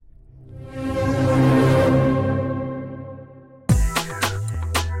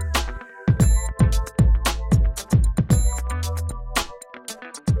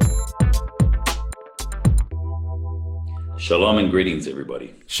Shalom and greetings,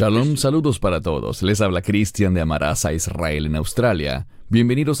 everybody. Shalom, saludos para todos. Les habla Cristian de Amarás a Israel en Australia.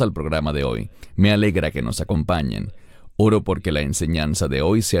 Bienvenidos al programa de hoy. Me alegra que nos acompañen. Oro porque la enseñanza de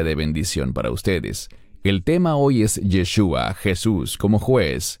hoy sea de bendición para ustedes. El tema hoy es Yeshúa, Jesús, como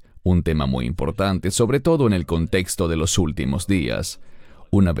juez. Un tema muy importante, sobre todo en el contexto de los últimos días.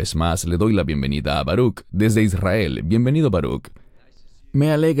 Una vez más, le doy la bienvenida a Baruch, desde Israel. Bienvenido, Baruch.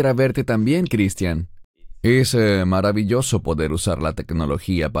 Me alegra verte también, Cristian. Es maravilloso poder usar la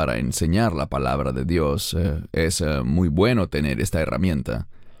tecnología para enseñar la palabra de Dios. Es muy bueno tener esta herramienta.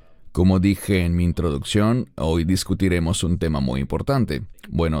 Como dije en mi introducción, hoy discutiremos un tema muy importante.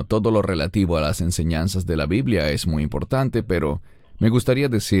 Bueno, todo lo relativo a las enseñanzas de la Biblia es muy importante, pero me gustaría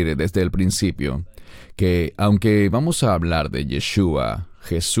decir desde el principio que aunque vamos a hablar de Yeshúa,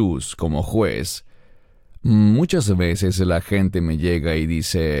 Jesús, como juez, muchas veces la gente me llega y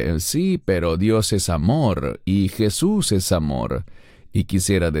dice, sí, pero Dios es amor y Jesús es amor. Y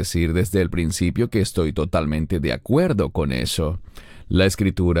quisiera decir desde el principio que estoy totalmente de acuerdo con eso. La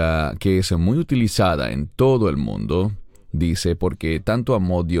escritura, que es muy utilizada en todo el mundo, dice, porque tanto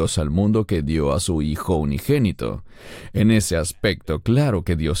amó Dios al mundo que dio a su Hijo unigénito. En ese aspecto, claro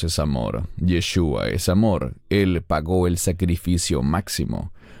que Dios es amor. Yeshúa es amor. Él pagó el sacrificio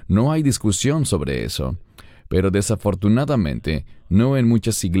máximo. No hay discusión sobre eso. Pero desafortunadamente, no en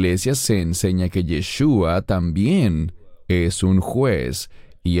muchas iglesias se enseña que Yeshúa también es un juez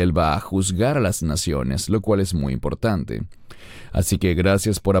y Él va a juzgar a las naciones, lo cual es muy importante. Así que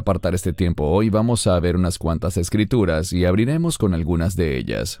gracias por apartar este tiempo. Hoy vamos a ver unas cuantas escrituras y abriremos con algunas de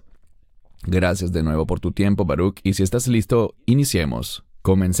ellas. Gracias de nuevo por tu tiempo, Baruch, y si estás listo, iniciemos.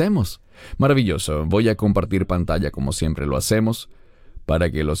 Comencemos. Maravilloso. Voy a compartir pantalla como siempre lo hacemos,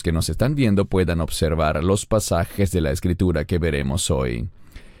 para que los que nos están viendo puedan observar los pasajes de la Escritura que veremos hoy.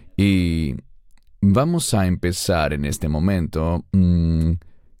 Y vamos a empezar en este momento.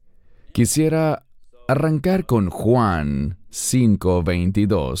 Quisiera arrancar con Juan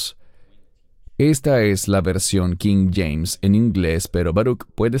 5:22. Esta es la versión King James en inglés, pero Baruch,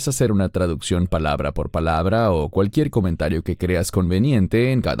 puedes hacer una traducción palabra por palabra o cualquier comentario que creas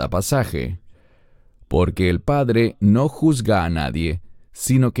conveniente en cada pasaje. Porque el Padre no juzga a nadie,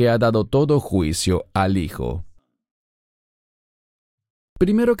 sino que ha dado todo juicio al Hijo.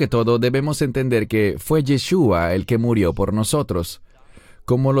 Primero que todo, debemos entender que fue Yeshúa el que murió por nosotros.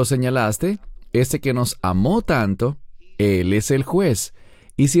 Como lo señalaste, ese que nos amó tanto, Él es el juez.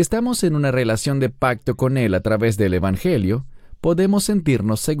 Y si estamos en una relación de pacto con Él a través del Evangelio, podemos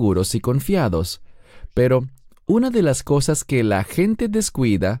sentirnos seguros y confiados. Pero una de las cosas que la gente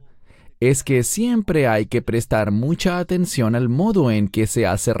descuida es que siempre hay que prestar mucha atención al modo en que se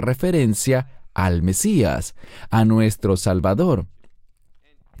hace referencia al Mesías, a nuestro Salvador.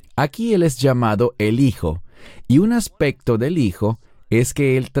 Aquí Él es llamado el Hijo, y un aspecto del Hijo es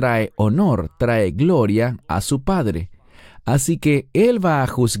que Él trae honor, trae gloria a su Padre. Así que Él va a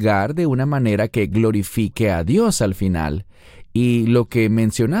juzgar de una manera que glorifique a Dios al final. Y lo que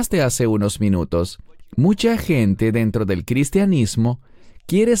mencionaste hace unos minutos, mucha gente dentro del cristianismo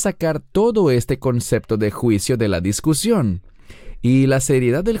quiere sacar todo este concepto de juicio de la discusión. Y la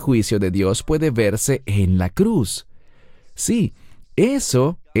seriedad del juicio de Dios puede verse en la cruz. Sí,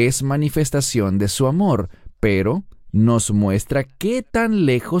 eso es manifestación de su amor, pero nos muestra qué tan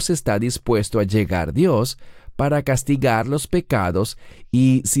lejos está dispuesto a llegar Dios para castigar los pecados,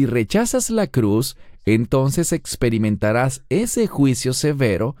 y si rechazas la cruz, entonces experimentarás ese juicio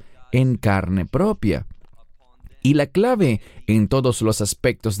severo en carne propia. Y la clave en todos los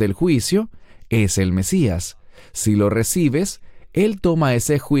aspectos del juicio es el Mesías. Si lo recibes, Él toma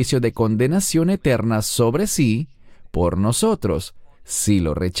ese juicio de condenación eterna sobre sí por nosotros. Si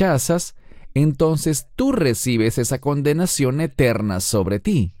lo rechazas, entonces tú recibes esa condenación eterna sobre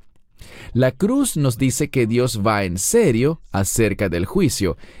ti. La cruz nos dice que Dios va en serio acerca del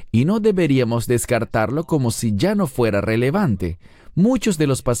juicio, y no deberíamos descartarlo como si ya no fuera relevante. Muchos de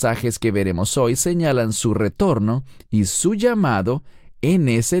los pasajes que veremos hoy señalan su retorno y su llamado en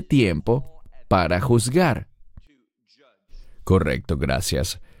ese tiempo para juzgar. Correcto,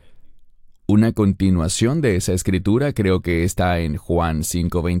 gracias. Una continuación de esa escritura creo que está en Juan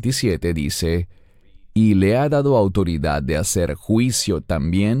 5:27, dice, y le ha dado autoridad de hacer juicio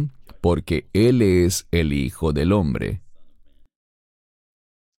también, porque Él es el Hijo del Hombre.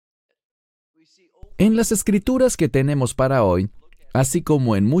 En las escrituras que tenemos para hoy, así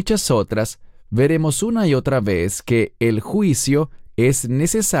como en muchas otras, veremos una y otra vez que el juicio es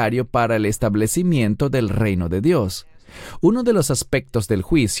necesario para el establecimiento del reino de Dios. Uno de los aspectos del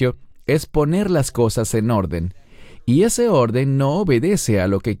juicio es poner las cosas en orden, y ese orden no obedece a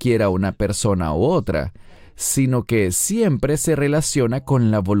lo que quiera una persona u otra, sino que siempre se relaciona con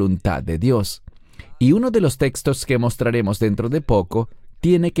la voluntad de Dios. Y uno de los textos que mostraremos dentro de poco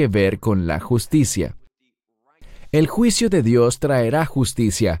tiene que ver con la justicia. El juicio de Dios traerá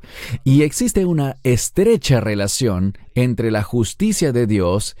justicia, y existe una estrecha relación entre la justicia de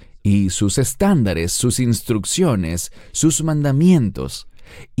Dios y sus estándares, sus instrucciones, sus mandamientos.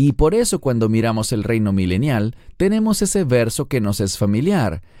 Y por eso cuando miramos el reino milenial, tenemos ese verso que nos es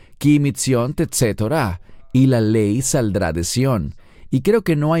familiar, Ki mitzion tetzeh Torah, y la ley saldrá de Sión. Y creo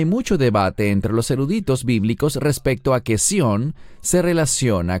que no hay mucho debate entre los eruditos bíblicos respecto a que Sión se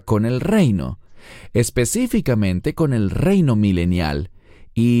relaciona con el reino, específicamente con el reino milenial,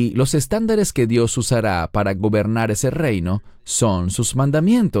 y los estándares que Dios usará para gobernar ese reino son sus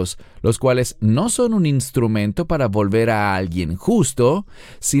mandamientos, los cuales no son un instrumento para volver a alguien justo,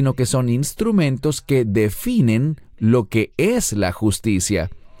 sino que son instrumentos que definen lo que es la justicia.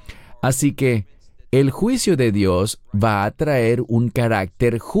 Así que el juicio de Dios va a traer un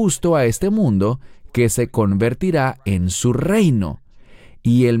carácter justo a este mundo que se convertirá en su reino,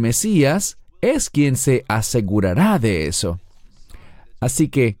 y el Mesías es quien se asegurará de eso. Así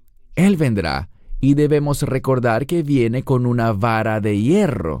que Él vendrá, y debemos recordar que viene con una vara de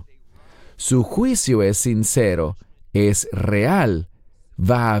hierro. Su juicio es sincero, es real.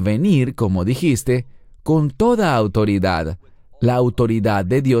 Va a venir, como dijiste, con toda autoridad, la autoridad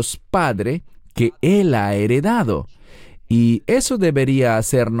de Dios Padre que Él ha heredado. Y eso debería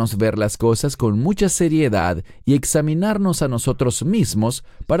hacernos ver las cosas con mucha seriedad y examinarnos a nosotros mismos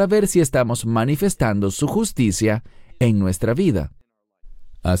para ver si estamos manifestando su justicia en nuestra vida.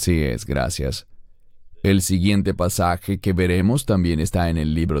 Así es, gracias. El siguiente pasaje que veremos también está en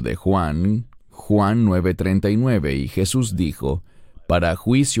el libro de Juan 9:39, y Jesús dijo: «Para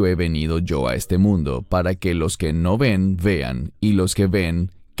juicio he venido yo a este mundo, para que los que no ven, vean, y los que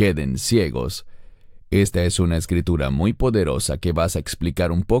ven, queden ciegos». Esta es una escritura muy poderosa que vas a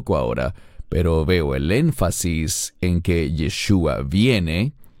explicar un poco ahora, pero veo el énfasis en que Yeshúa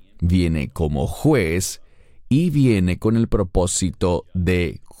viene como juez y viene con el propósito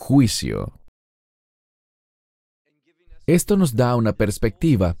de juicio. Esto nos da una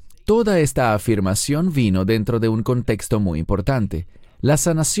perspectiva. Toda esta afirmación vino dentro de un contexto muy importante: la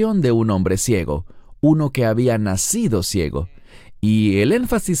sanación de un hombre ciego, uno que había nacido ciego. Y el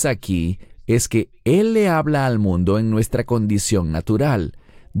énfasis aquí es que Él le habla al mundo en nuestra condición natural,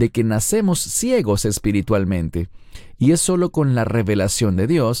 de que nacemos ciegos espiritualmente, y es solo con la revelación de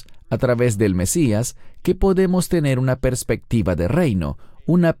Dios, a través del Mesías, que podemos tener una perspectiva de reino,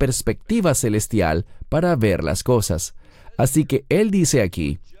 una perspectiva celestial para ver las cosas. Así que Él dice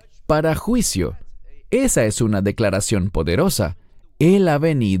aquí, para juicio. Esa es una declaración poderosa. Él ha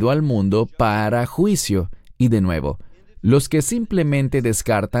venido al mundo para juicio. Y de nuevo, los que simplemente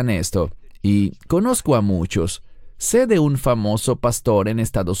descartan esto, y conozco a muchos, sé de un famoso pastor en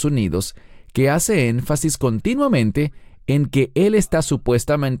Estados Unidos que hace énfasis continuamente en que él está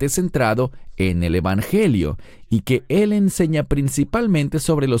supuestamente centrado en el Evangelio y que él enseña principalmente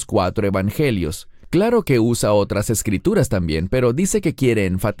sobre los 4 evangelios. Claro que usa otras escrituras también, pero dice que quiere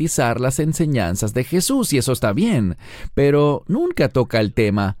enfatizar las enseñanzas de Jesús, y eso está bien, pero nunca toca el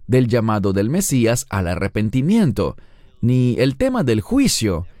tema del llamado del Mesías al arrepentimiento, ni el tema del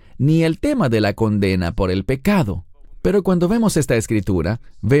juicio, ni el tema de la condena por el pecado. Pero cuando vemos esta escritura,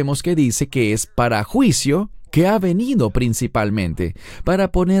 vemos que dice que es para juicio que ha venido principalmente,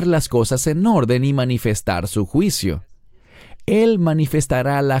 para poner las cosas en orden y manifestar su juicio. Él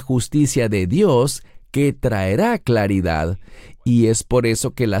manifestará la justicia de Dios que traerá claridad, y es por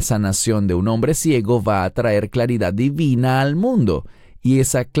eso que la sanación de un hombre ciego va a traer claridad divina al mundo, y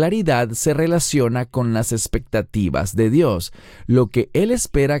esa claridad se relaciona con las expectativas de Dios, lo que Él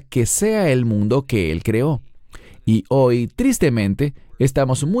espera que sea el mundo que Él creó. Y hoy, tristemente,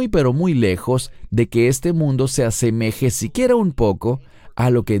 estamos muy pero muy lejos de que este mundo se asemeje siquiera un poco a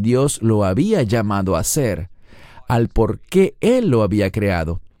lo que Dios lo había llamado a ser, al por qué Él lo había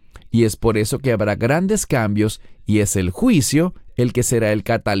creado. Y es por eso que habrá grandes cambios, y es el juicio el que será el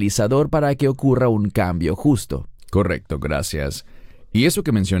catalizador para que ocurra un cambio justo. Correcto, gracias. Y eso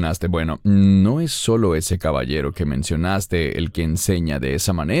que mencionaste, bueno, no es solo ese caballero que mencionaste el que enseña de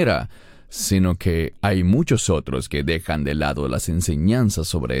esa manera, sino que hay muchos otros que dejan de lado las enseñanzas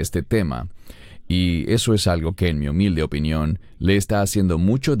sobre este tema. Y eso es algo que, en mi humilde opinión, le está haciendo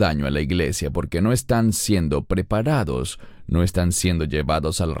mucho daño a la iglesia, porque no están siendo preparados, no están siendo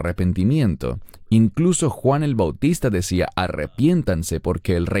llevados al arrepentimiento. Incluso Juan el Bautista decía: arrepiéntanse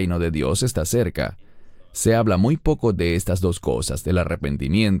porque el reino de Dios está cerca. Se habla muy poco de estas dos cosas, del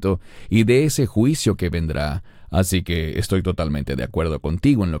arrepentimiento y de ese juicio que vendrá, así que estoy totalmente de acuerdo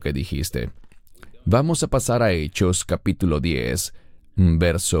contigo en lo que dijiste. Vamos a pasar a Hechos capítulo 10,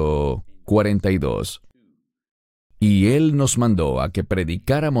 verso 42. Y Él nos mandó a que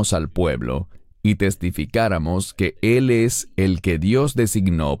predicáramos al pueblo y testificáramos que Él es el que Dios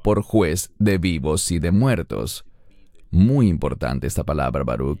designó por juez de vivos y de muertos. Muy importante esta palabra,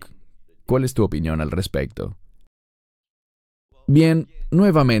 Baruch. ¿Cuál es tu opinión al respecto? Bien,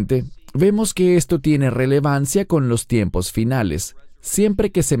 nuevamente, vemos que esto tiene relevancia con los tiempos finales.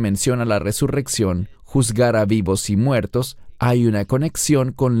 Siempre que se menciona la resurrección, juzgar a vivos y muertos, hay una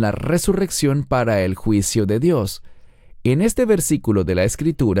conexión con la resurrección para el juicio de Dios. En este versículo de la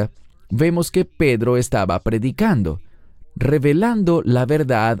Escritura, vemos que Pedro estaba predicando, revelando la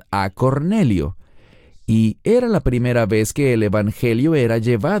verdad a Cornelio. Y era la primera vez que el Evangelio era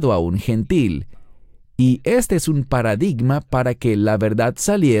llevado a un gentil. Y este es un paradigma para que la verdad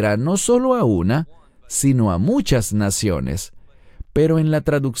saliera no solo a una, sino a muchas naciones. Pero en la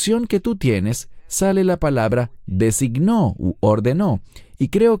traducción que tú tienes, sale la palabra designó u ordenó. Y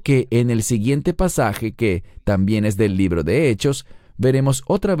creo que en el siguiente pasaje, que también es del libro de Hechos, veremos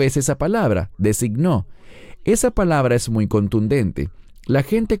otra vez esa palabra, designó. Esa palabra es muy contundente. La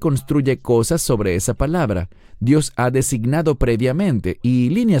gente construye cosas sobre esa palabra. Dios ha designado previamente y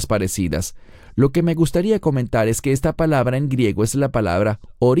líneas parecidas. Lo que me gustaría comentar es que esta palabra en griego es la palabra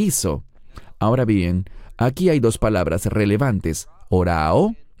orizo. Ahora bien, aquí hay dos palabras relevantes,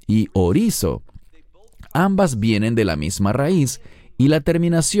 orao y orizo. Ambas vienen de la misma raíz y la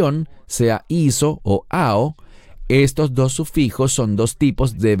terminación, sea iso o ao, estos dos sufijos son dos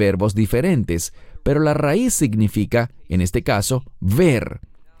tipos de verbos diferentes, pero la raíz significa, en este caso, ver.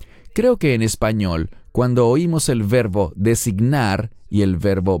 Creo que en español, cuando oímos el verbo designar y el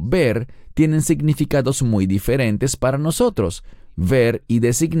verbo ver, tienen significados muy diferentes para nosotros, ver y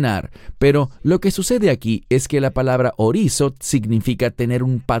designar, pero lo que sucede aquí es que la palabra orizo significa tener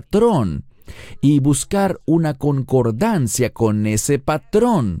un patrón y buscar una concordancia con ese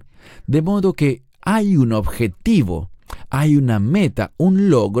patrón, de modo que hay un objetivo, hay una meta, un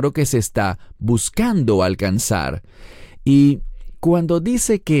logro que se está buscando alcanzar. Y cuando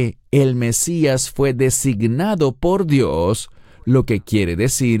dice que el Mesías fue designado por Dios, lo que quiere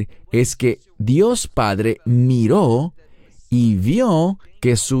decir es que Dios Padre miró y vio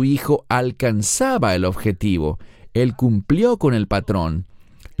que su Hijo alcanzaba el objetivo. Él cumplió con el patrón,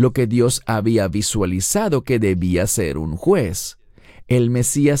 lo que Dios había visualizado que debía ser un juez. El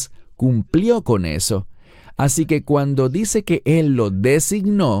Mesías cumplió con eso. Así que cuando dice que Él lo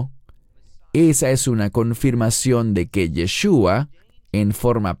designó, esa es una confirmación de que Yeshúa, en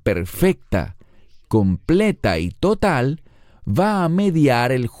forma perfecta, completa y total, va a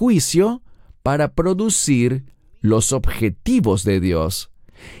mediar el juicio para producir los objetivos de Dios.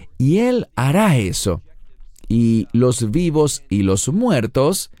 Y Él hará eso. Y los vivos y los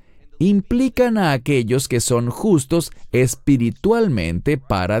muertos implican a aquellos que son justos espiritualmente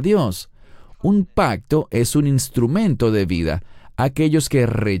para Dios. Un pacto es un instrumento de vida. Aquellos que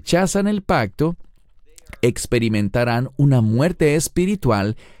rechazan el pacto experimentarán una muerte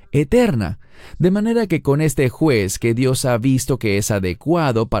espiritual eterna. De manera que con este juez que Dios ha visto que es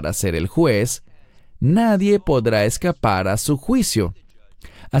adecuado para ser el juez, nadie podrá escapar a su juicio.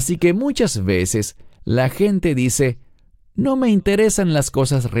 Así que muchas veces la gente dice, no me interesan las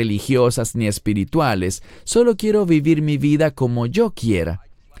cosas religiosas ni espirituales, solo quiero vivir mi vida como yo quiera.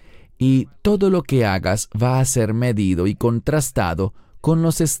 Y todo lo que hagas va a ser medido y contrastado con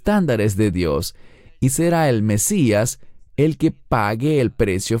los estándares de Dios, y será el Mesías el que pague el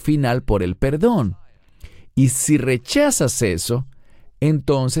precio final por el perdón. Y si rechazas eso,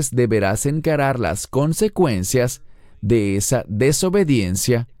 entonces deberás encarar las consecuencias de esa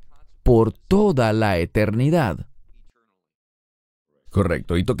desobediencia por toda la eternidad.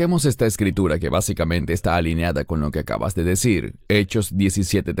 Correcto, y toquemos esta escritura que básicamente está alineada con lo que acabas de decir, Hechos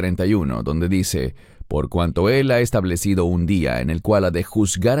 17:31, donde dice, por cuanto Él ha establecido un día en el cual ha de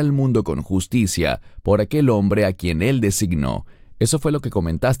juzgar al mundo con justicia por aquel hombre a quien Él designó. Eso fue lo que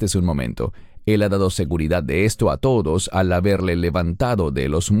comentaste hace un momento. Él ha dado seguridad de esto a todos al haberle levantado de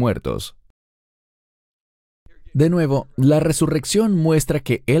los muertos. De nuevo, la resurrección muestra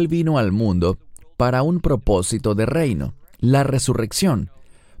que Él vino al mundo para un propósito de reino. La resurrección.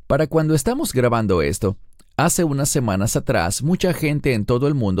 Para cuando estamos grabando esto, hace unas semanas atrás, mucha gente en todo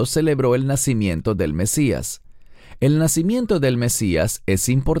el mundo celebró el nacimiento del Mesías. El nacimiento del Mesías es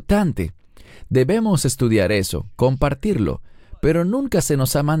importante. Debemos estudiar eso, compartirlo, pero nunca se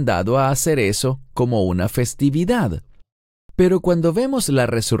nos ha mandado a hacer eso como una festividad. Pero cuando vemos la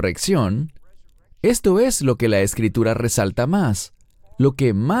resurrección, esto es lo que la Escritura resalta más. Lo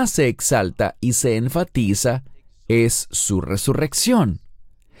que más se exalta y se enfatiza es su resurrección.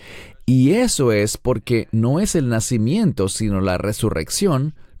 Y eso es porque no es el nacimiento, sino la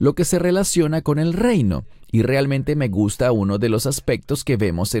resurrección, lo que se relaciona con el reino. Y realmente me gusta uno de los aspectos que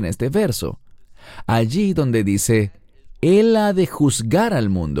vemos en este verso. Allí donde dice, Él ha de juzgar al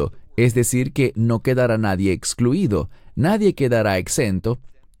mundo, es decir, que no quedará nadie excluido, nadie quedará exento,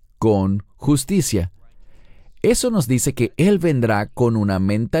 con justicia. Eso nos dice que Él vendrá con una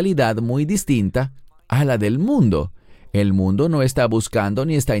mentalidad muy distinta a la del mundo. El mundo no está buscando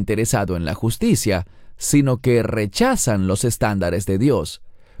ni está interesado en la justicia, sino que rechazan los estándares de Dios.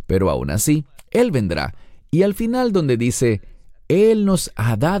 Pero aún así, Él vendrá. Y al final donde dice, Él nos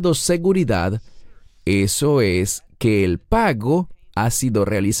ha dado seguridad, eso es que el pago ha sido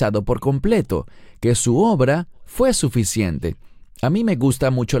realizado por completo, que su obra fue suficiente. A mí me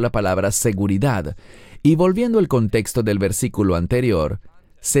gusta mucho la palabra seguridad. Y volviendo al contexto del versículo anterior,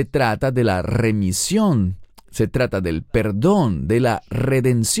 se trata de la remisión, se trata del perdón, de la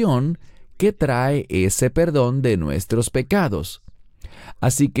redención que trae ese perdón de nuestros pecados.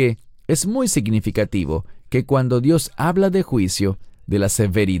 Así que es muy significativo que cuando Dios habla de juicio, de la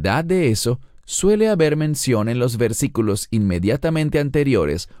severidad de eso, suele haber mención en los versículos inmediatamente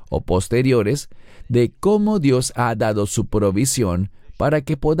anteriores o posteriores de cómo Dios ha dado su provisión para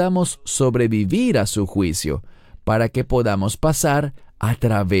que podamos sobrevivir a su juicio, para que podamos pasar a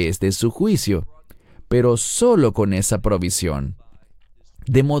través de su juicio, pero solo con esa provisión.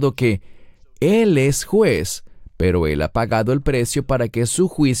 De modo que Él es juez, pero Él ha pagado el precio para que su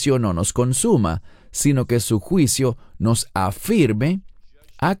juicio no nos consuma, sino que su juicio nos afirme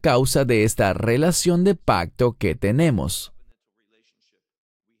a causa de esta relación de pacto que tenemos.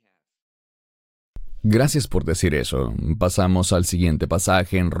 Gracias por decir eso. Pasamos al siguiente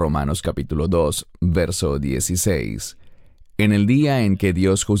pasaje en Romanos capítulo 2, verso 16. En el día en que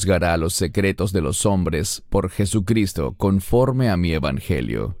Dios juzgará los secretos de los hombres por Jesucristo conforme a mi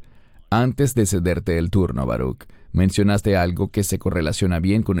evangelio. Antes de cederte el turno, Baruch, mencionaste algo que se correlaciona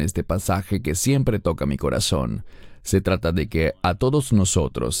bien con este pasaje que siempre toca mi corazón. Se trata de que a todos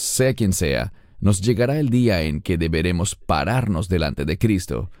nosotros, sea quien sea, nos llegará el día en que deberemos pararnos delante de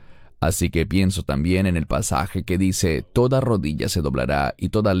Cristo. Así que pienso también en el pasaje que dice, toda rodilla se doblará y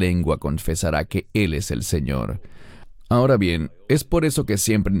toda lengua confesará que Él es el Señor. Ahora bien, es por eso que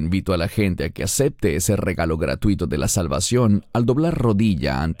siempre invito a la gente a que acepte ese regalo gratuito de la salvación al doblar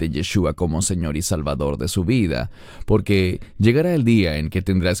rodilla ante Yeshúa como Señor y Salvador de su vida, porque llegará el día en que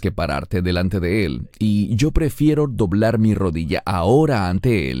tendrás que pararte delante de Él, y yo prefiero doblar mi rodilla ahora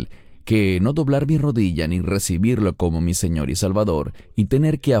ante Él, que no doblar mi rodilla ni recibirlo como mi Señor y Salvador y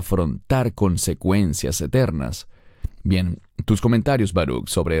tener que afrontar consecuencias eternas. Bien, tus comentarios, Baruch,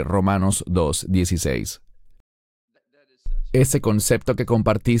 sobre Romanos 2:16. Ese concepto que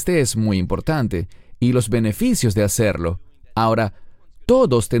compartiste es muy importante, y los beneficios de hacerlo. Ahora,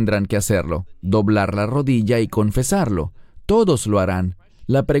 todos tendrán que hacerlo, doblar la rodilla y confesarlo. Todos lo harán.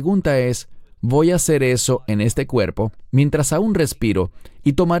 La pregunta es, ¿voy a hacer eso en este cuerpo mientras aún respiro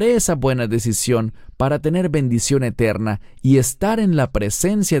y tomaré esa buena decisión para tener bendición eterna y estar en la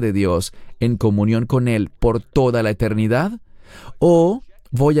presencia de Dios en comunión con Él por toda la eternidad? ¿O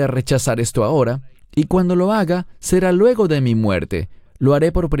voy a rechazar esto ahora? Y cuando lo haga, será luego de mi muerte. Lo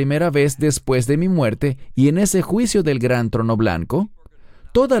haré por primera vez después de mi muerte y en ese juicio del gran trono blanco.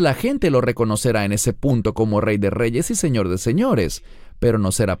 Toda la gente lo reconocerá en ese punto como Rey de Reyes y Señor de Señores, pero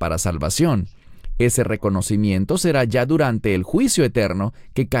no será para salvación. Ese reconocimiento será ya durante el juicio eterno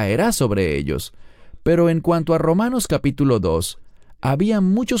que caerá sobre ellos. Pero en cuanto a Romanos capítulo 2, había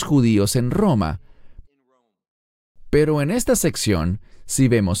muchos judíos en Roma. Pero en esta sección, si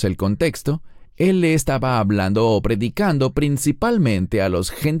vemos el contexto, Él le estaba hablando o predicando principalmente a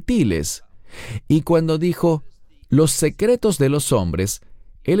los gentiles. Y cuando dijo, los secretos de los hombres,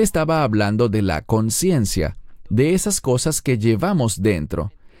 Él estaba hablando de la conciencia, de esas cosas que llevamos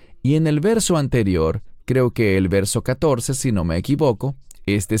dentro. Y en el verso anterior, creo que el verso 14, si no me equivoco,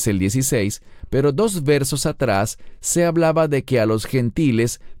 este es el 16, pero 2 versos atrás se hablaba de que a los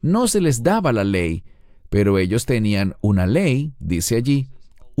gentiles no se les daba la ley, pero ellos tenían una ley, dice allí,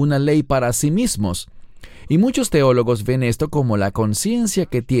 una ley para sí mismos. Y muchos teólogos ven esto como la conciencia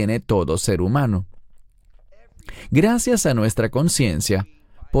que tiene todo ser humano. Gracias a nuestra conciencia,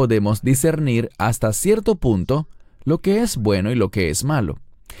 podemos discernir hasta cierto punto lo que es bueno y lo que es malo.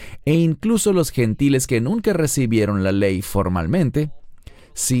 E incluso los gentiles que nunca recibieron la ley formalmente,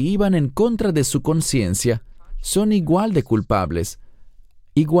 si iban en contra de su conciencia, son igual de culpables,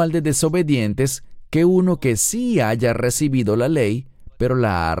 igual de desobedientes que uno que sí haya recibido la ley, pero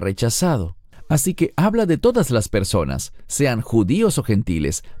la ha rechazado. Así que habla de todas las personas, sean judíos o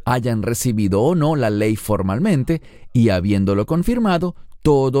gentiles, hayan recibido o no la ley formalmente, y habiéndolo confirmado,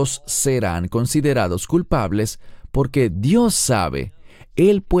 todos serán considerados culpables porque Dios sabe.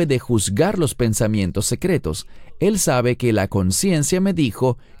 Él puede juzgar los pensamientos secretos. Él sabe que la conciencia me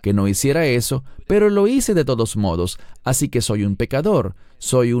dijo que no hiciera eso, pero lo hice de todos modos, así que soy un pecador,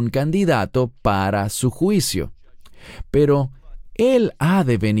 soy un candidato para su juicio. Pero Él ha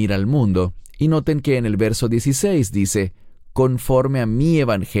de venir al mundo, y noten que en el verso 16 dice, conforme a mi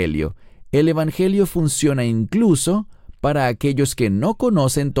evangelio. El evangelio funciona incluso para aquellos que no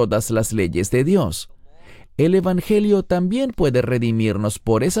conocen todas las leyes de Dios. El evangelio también puede redimirnos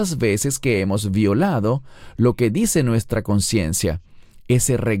por esas veces que hemos violado lo que dice nuestra conciencia,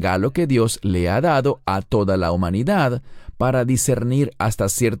 ese regalo que Dios le ha dado a toda la humanidad para discernir hasta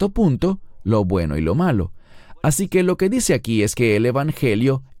cierto punto lo bueno y lo malo. Así que lo que dice aquí es que el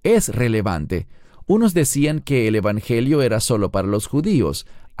evangelio es relevante. Unos decían que el evangelio era solo para los judíos.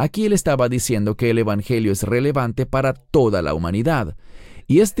 Aquí él estaba diciendo que el evangelio es relevante para toda la humanidad.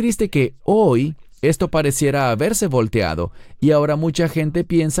 Y es triste que hoy esto pareciera haberse volteado, y ahora mucha gente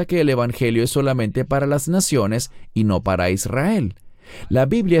piensa que el evangelio es solamente para las naciones y no para Israel. La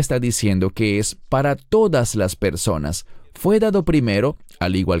Biblia está diciendo que es para todas las personas. Fue dado primero,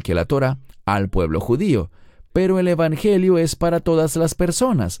 al igual que la Torá, al pueblo judío. Pero el evangelio es para todas las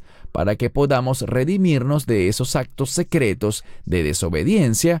personas, para que podamos redimirnos de esos actos secretos de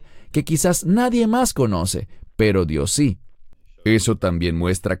desobediencia que quizás nadie más conoce, pero Dios sí. Eso también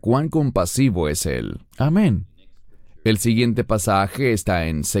muestra cuán compasivo es Él. Amén. El siguiente pasaje está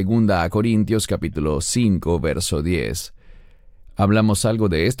en 2 Corintios capítulo 5, verso 10. Hablamos algo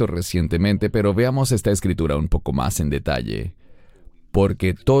de esto recientemente, pero veamos esta escritura un poco más en detalle.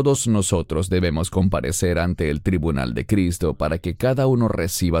 Porque todos nosotros debemos comparecer ante el tribunal de Cristo para que cada uno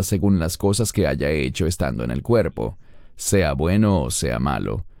reciba según las cosas que haya hecho estando en el cuerpo, sea bueno o sea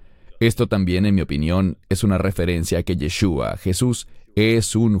malo. Esto también, en mi opinión, es una referencia a que Yeshúa, Jesús,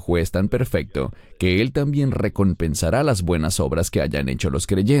 es un juez tan perfecto que Él también recompensará las buenas obras que hayan hecho los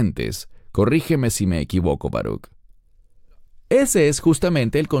creyentes. Corrígeme si me equivoco, Baruch. Ese es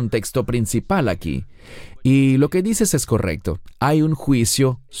justamente el contexto principal aquí. Y lo que dices es correcto. Hay un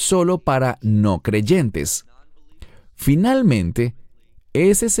juicio solo para no creyentes. Finalmente,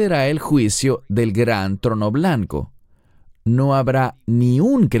 ese será el juicio del gran trono blanco. No habrá ni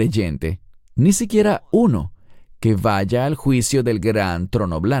un creyente, ni siquiera uno, que vaya al juicio del gran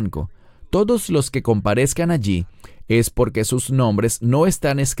trono blanco. Todos los que comparezcan allí es porque sus nombres no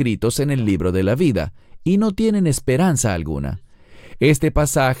están escritos en el libro de la vida y no tienen esperanza alguna. Este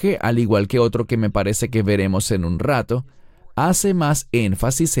pasaje, al igual que otro que me parece que veremos en un rato, hace más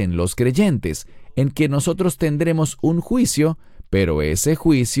énfasis en los creyentes, en que nosotros tendremos un juicio, pero ese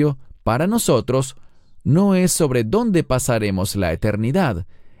juicio, para nosotros, no es sobre dónde pasaremos la eternidad.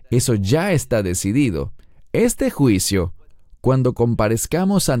 Eso ya está decidido. Este juicio, cuando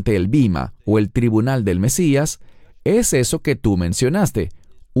comparezcamos ante el Bima o el tribunal del Mesías, es eso que tú mencionaste,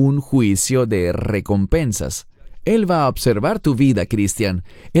 un juicio de recompensas. Él va a observar tu vida, Cristian.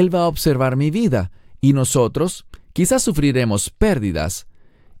 Él va a observar mi vida. Y nosotros quizás sufriremos pérdidas.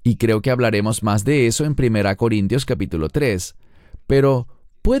 Y creo que hablaremos más de eso en 1 Corintios capítulo 3. Pero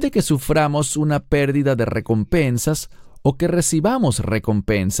puede que suframos una pérdida de recompensas o que recibamos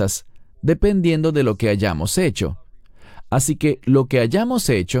recompensas, dependiendo de lo que hayamos hecho. Así que lo que hayamos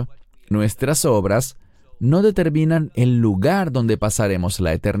hecho, nuestras obras, no determinan el lugar donde pasaremos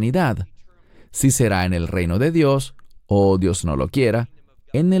la eternidad. Si será en el reino de Dios, o Dios no lo quiera,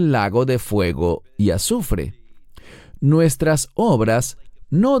 en el lago de fuego y azufre. Nuestras obras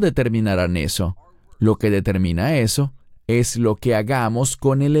no determinarán eso. Lo que determina eso es lo que hagamos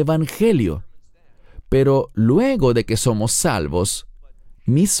con el Evangelio. Pero luego de que somos salvos,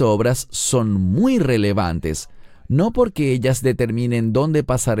 mis obras son muy relevantes, no porque ellas determinen dónde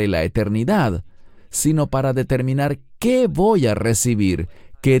pasaré la eternidad, sino para determinar qué voy a recibir,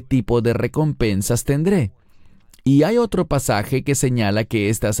 qué tipo de recompensas tendré. Y hay otro pasaje que señala que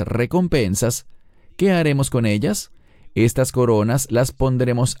estas recompensas, ¿qué haremos con ellas? Estas coronas las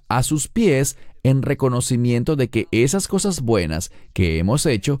pondremos a sus pies en reconocimiento de que esas cosas buenas que hemos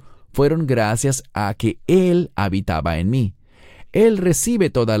hecho fueron gracias a que Él habitaba en mí. Él recibe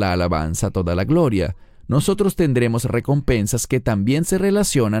toda la alabanza, toda la gloria. Nosotros tendremos recompensas que también se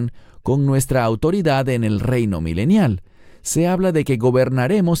relacionan con nuestra autoridad en el reino milenial. Se habla de que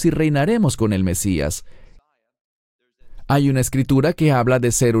gobernaremos y reinaremos con el Mesías. Hay una escritura que habla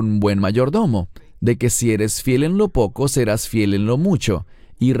de ser un buen mayordomo, de que si eres fiel en lo poco, serás fiel en lo mucho,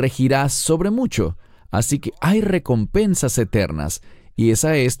 y regirás sobre mucho. Así que hay recompensas eternas, Y es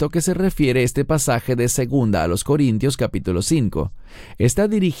a esto que se refiere este pasaje de 2 a los Corintios capítulo 5. Está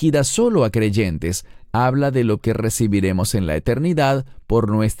dirigida solo a creyentes. Habla de lo que recibiremos en la eternidad por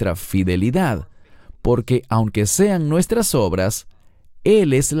nuestra fidelidad. Porque aunque sean nuestras obras,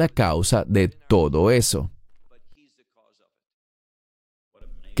 Él es la causa de todo eso.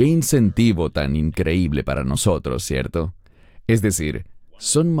 Qué incentivo tan increíble para nosotros, ¿cierto? Es decir,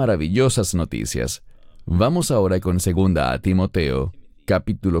 son maravillosas noticias. Vamos ahora con 2 a Timoteo,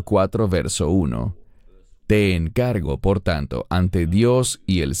 capítulo 4, verso 1. Te encargo, por tanto, ante Dios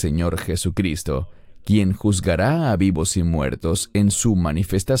y el Señor Jesucristo, quien juzgará a vivos y muertos en su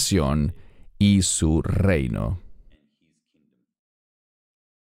manifestación y su reino.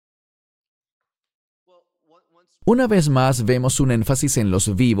 Una vez más vemos un énfasis en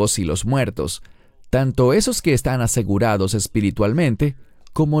los vivos y los muertos, tanto esos que están asegurados espiritualmente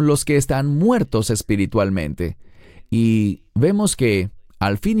como los que están muertos espiritualmente. Y vemos que,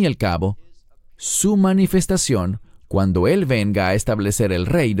 al fin y al cabo, su manifestación, cuando Él venga a establecer el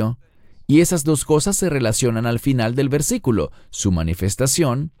reino, y esas dos cosas se relacionan al final del versículo, su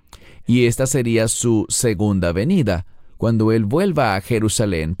manifestación, y esta sería su segunda venida, cuando Él vuelva a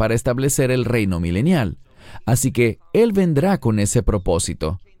Jerusalén para establecer el reino milenial. Así que Él vendrá con ese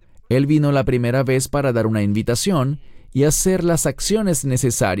propósito. Él vino la primera vez para dar una invitación y hacer las acciones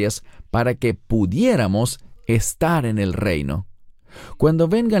necesarias para que pudiéramos estar en el reino. Cuando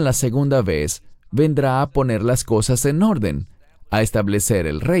venga la segunda vez, vendrá a poner las cosas en orden, a establecer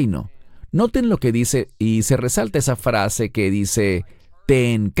el reino. Noten lo que dice, y se resalta esa frase que dice,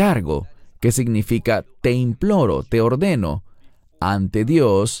 te encargo, que significa te imploro, te ordeno, ante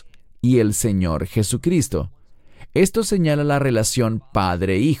Dios y el Señor Jesucristo. Esto señala la relación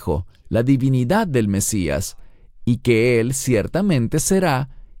Padre-Hijo, la divinidad del Mesías, y que Él ciertamente será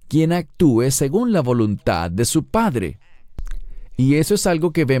quien actúe según la voluntad de su Padre. Y eso es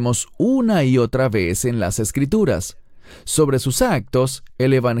algo que vemos una y otra vez en las Escrituras. Sobre sus actos,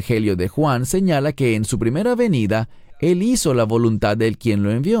 el Evangelio de Juan señala que en su primera venida, Él hizo la voluntad del quien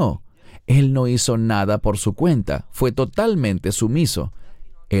lo envió. Él no hizo nada por su cuenta, fue totalmente sumiso.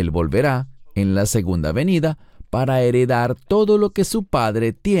 Él volverá, en la segunda venida, para heredar todo lo que su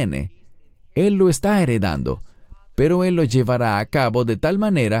Padre tiene. Él lo está heredando, pero Él lo llevará a cabo de tal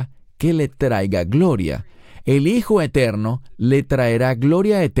manera que le traiga gloria. El Hijo Eterno le traerá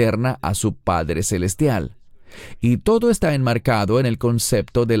gloria eterna a su Padre Celestial. Y todo está enmarcado en el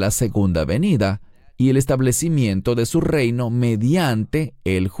concepto de la segunda venida y el establecimiento de su reino mediante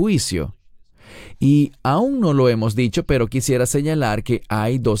el juicio. Y aún no lo hemos dicho, pero quisiera señalar que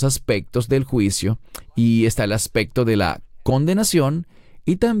hay dos aspectos del juicio, y está el aspecto de la condenación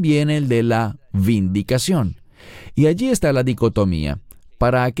y también el de la vindicación. Y allí está la dicotomía.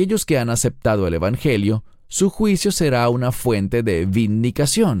 Para aquellos que han aceptado el Evangelio, su juicio será una fuente de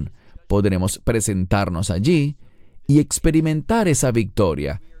vindicación. Podremos presentarnos allí y experimentar esa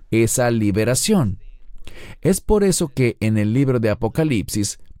victoria, esa liberación. Es por eso que en el libro de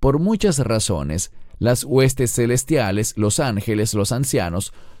Apocalipsis, por muchas razones, las huestes celestiales, los ángeles, los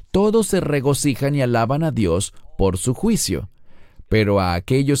ancianos, todos se regocijan y alaban a Dios por su juicio. Pero a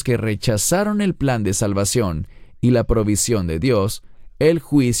aquellos que rechazaron el plan de salvación y la provisión de Dios, el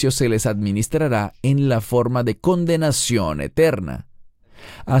juicio se les administrará en la forma de condenación eterna.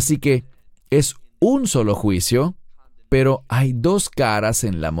 Así que es un solo juicio, pero hay dos caras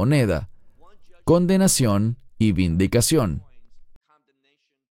en la moneda: condenación y vindicación.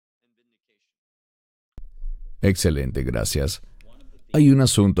 Excelente, gracias. Hay un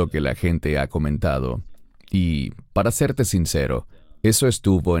asunto que la gente ha comentado, y, para serte sincero, eso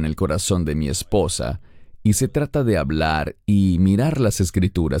estuvo en el corazón de mi esposa, y se trata de hablar y mirar las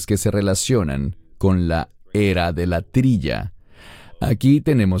escrituras que se relacionan con la era de la trilla. Aquí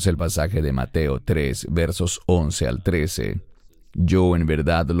tenemos el pasaje de Mateo 3, versos 11 al 13. Yo en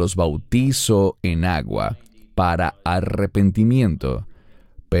verdad los bautizo en agua para arrepentimiento,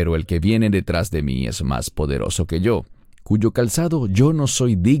 pero el que viene detrás de mí es más poderoso que yo, cuyo calzado yo no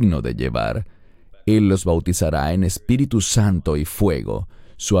soy digno de llevar. Él los bautizará en Espíritu Santo y fuego.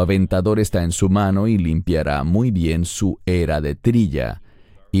 Su aventador está en su mano y limpiará muy bien su era de trilla,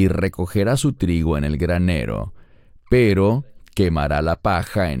 y recogerá su trigo en el granero, pero quemará la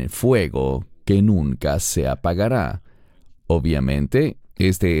paja en el fuego que nunca se apagará. Obviamente,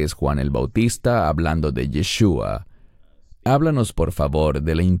 este es Juan el Bautista hablando de Yeshúa. Háblanos, por favor,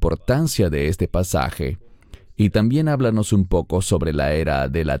 de la importancia de este pasaje, y también háblanos un poco sobre la era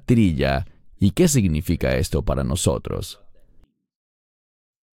de la trilla y qué significa esto para nosotros.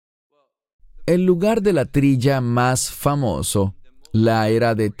 El lugar de la trilla más famoso, la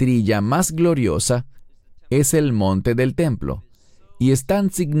era de trilla más gloriosa, es el monte del templo. Y es tan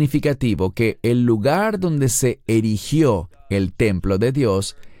significativo que el lugar donde se erigió el templo de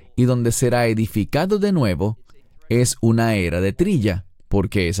Dios y donde será edificado de nuevo es una era de trilla. ¿Por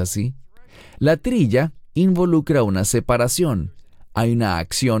qué es así? La trilla involucra una separación. Hay una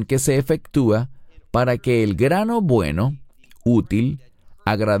acción que se efectúa para que el grano bueno, útil,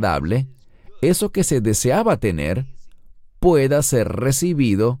 agradable, eso que se deseaba tener, pueda ser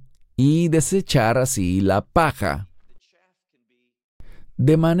recibido y desechar así la paja.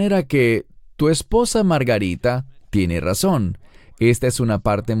 De manera que tu esposa Margarita tiene razón. Esta es una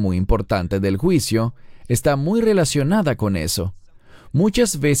parte muy importante del juicio. Está muy relacionada con eso.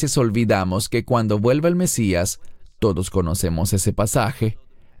 Muchas veces olvidamos que cuando vuelva el Mesías, todos conocemos ese pasaje,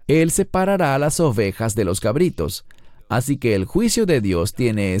 Él separará a las ovejas de los cabritos. Así que el juicio de Dios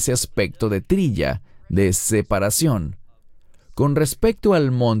tiene ese aspecto de trilla, de separación. Con respecto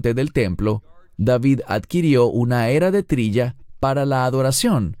al monte del templo, David adquirió una era de trilla para la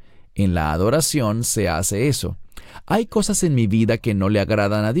adoración. En la adoración se hace eso. Hay cosas en mi vida que no le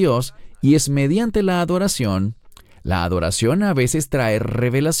agradan a Dios y es mediante la adoración. La adoración a veces trae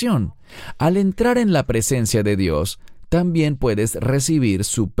revelación. Al entrar en la presencia de Dios, también puedes recibir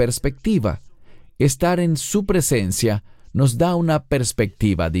su perspectiva. Estar en su presencia nos da una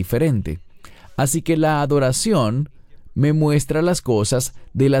perspectiva diferente. Así que la adoración me muestra las cosas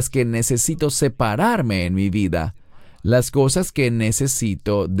de las que necesito separarme en mi vida, las cosas que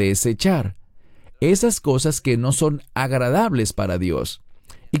necesito desechar, esas cosas que no son agradables para Dios.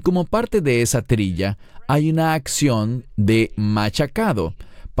 Y como parte de esa trilla, hay una acción de machacado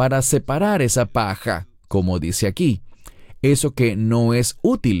para separar esa paja, como dice aquí, eso que no es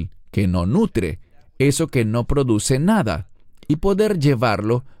útil, que no nutre, eso que no produce nada, y poder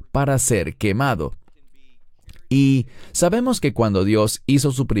llevarlo para ser quemado. Y sabemos que cuando Dios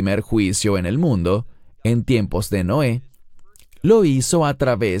hizo su primer juicio en el mundo, en tiempos de Noé, lo hizo a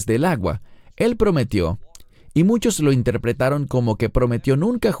través del agua. Él prometió, y muchos lo interpretaron como que prometió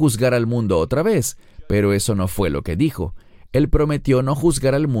nunca juzgar al mundo otra vez, pero eso no fue lo que dijo. Él prometió no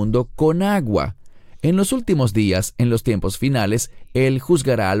juzgar al mundo con agua. En los últimos días, en los tiempos finales, Él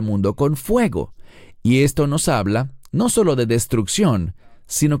juzgará al mundo con fuego. Y esto nos habla no solo de destrucción,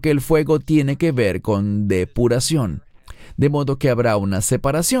 sino que el fuego tiene que ver con depuración. De modo que habrá una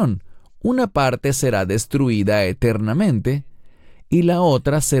separación. Una parte será destruida eternamente y la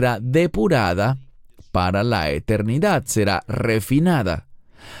otra será depurada para la eternidad, será refinada.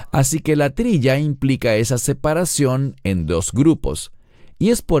 Así que la trilla implica esa separación en dos grupos. Y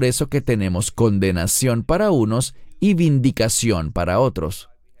es por eso que tenemos condenación para unos y vindicación para otros.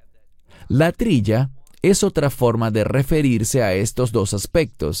 La trilla es otra forma de referirse a estos dos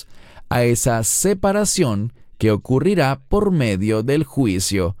aspectos, a esa separación que ocurrirá por medio del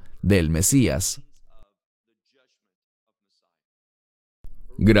juicio del Mesías.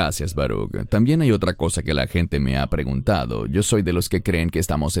 Gracias, Baruch. También hay otra cosa que la gente me ha preguntado. Yo soy de los que creen que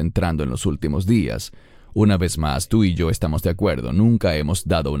estamos entrando en los últimos días. Una vez más, tú y yo estamos de acuerdo. Nunca hemos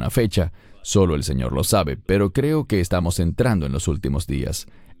dado una fecha. Solo el Señor lo sabe, pero creo que estamos entrando en los últimos días.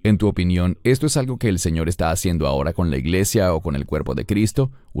 En tu opinión, ¿esto es algo que el Señor está haciendo ahora con la iglesia o con el cuerpo de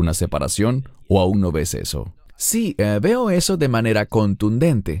Cristo? ¿Una separación? ¿O aún no ves eso? Sí, veo eso de manera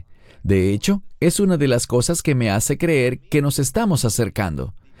contundente. De hecho, es una de las cosas que me hace creer que nos estamos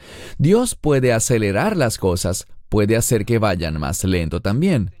acercando. Dios puede acelerar las cosas, puede hacer que vayan más lento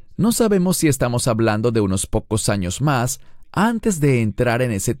también. No sabemos si estamos hablando de unos pocos años más antes de entrar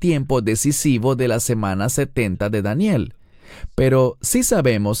en ese tiempo decisivo de la semana 70 de Daniel. Pero sí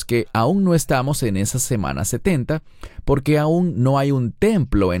sabemos que aún no estamos en esa semana 70 porque aún no hay un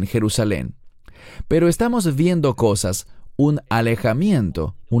templo en Jerusalén. Pero estamos viendo cosas, un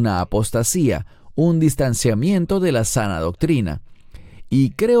alejamiento, una apostasía, un distanciamiento de la sana doctrina.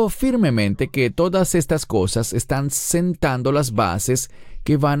 Y creo firmemente que todas estas cosas están sentando las bases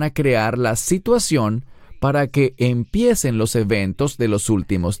que van a crear la situación para que empiecen los eventos de los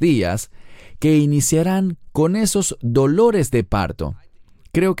últimos días, que iniciarán con esos dolores de parto.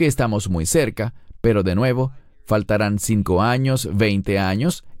 Creo que estamos muy cerca, pero de nuevo, faltarán 5 años, 20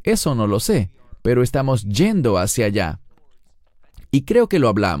 años, eso no lo sé, pero estamos yendo hacia allá. Y creo que lo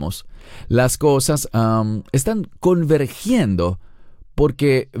hablamos. Las cosas están convergiendo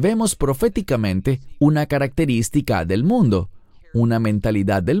porque vemos proféticamente una característica del mundo, una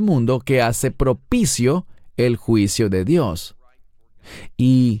mentalidad del mundo que hace propicio el juicio de Dios.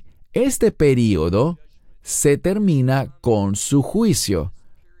 Y este período se termina con su juicio,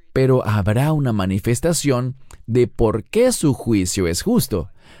 pero habrá una manifestación de por qué su juicio es justo,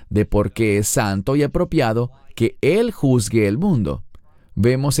 de por qué es santo y apropiado que Él juzgue el mundo.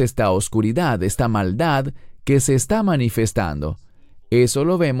 Vemos esta oscuridad, esta maldad que se está manifestando. Eso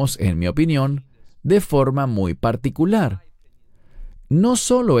lo vemos, en mi opinión, de forma muy particular. No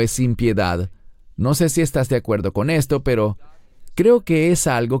solo es impiedad, no sé si estás de acuerdo con esto, pero creo que es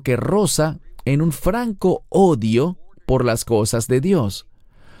algo que roza en un franco odio por las cosas de Dios.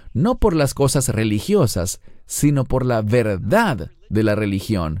 No por las cosas religiosas, sino por la verdad de la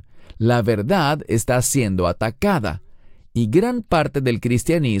religión. La verdad está siendo atacada, y gran parte del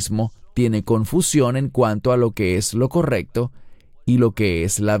cristianismo tiene confusión en cuanto a lo que es lo correcto y lo que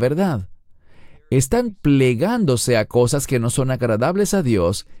es la verdad. Están plegándose a cosas que no son agradables a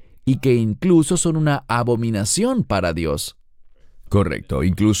Dios y que incluso son una abominación para Dios. Correcto.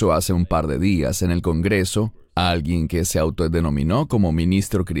 Incluso hace un par de días en el Congreso, alguien que se autodenominó como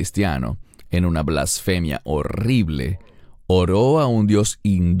ministro cristiano, en una blasfemia horrible, oró a un dios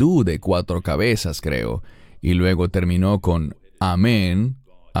hindú de 4 cabezas, creo, y luego terminó con amén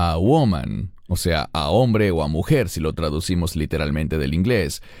a woman, o sea, a hombre o a mujer, si lo traducimos literalmente del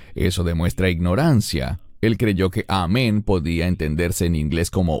inglés. Eso demuestra ignorancia. Él creyó que amén podía entenderse en inglés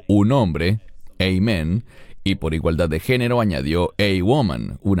como un hombre, amen, y por igualdad de género añadió a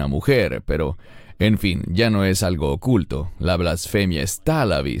woman, una mujer, pero, en fin, ya no es algo oculto. La blasfemia está a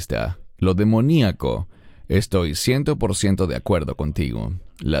la vista. Lo demoníaco. Estoy 100% de acuerdo contigo.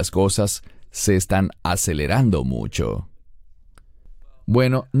 Las cosas se están acelerando mucho.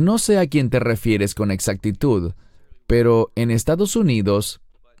 Bueno, no sé a quién te refieres con exactitud, pero en Estados Unidos,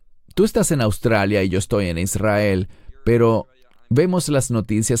 tú estás en Australia y yo estoy en Israel, pero vemos las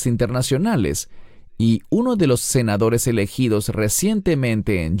noticias internacionales, y uno de los senadores elegidos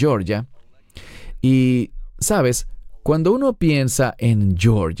recientemente en Georgia, y, ¿sabes? Cuando uno piensa en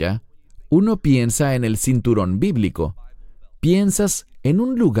Georgia, uno piensa en el cinturón bíblico. Piensas en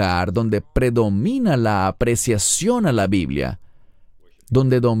un lugar donde predomina la apreciación a la Biblia,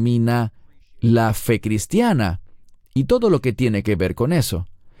 donde domina la fe cristiana y todo lo que tiene que ver con eso.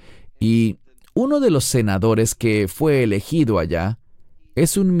 Y uno de los senadores que fue elegido allá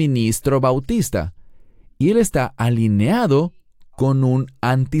es un ministro bautista, y él está alineado con un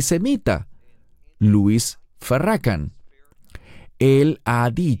antisemita, Louis Farrakhan. Él ha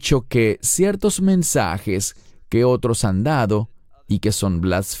dicho que ciertos mensajes que otros han dado y que son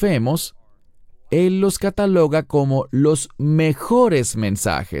blasfemos, él los cataloga como los mejores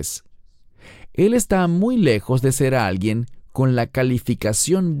mensajes. Él está muy lejos de ser alguien con la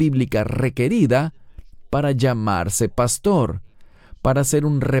calificación bíblica requerida para llamarse pastor, para ser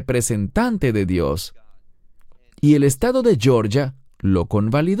un representante de Dios. Y el estado de Georgia lo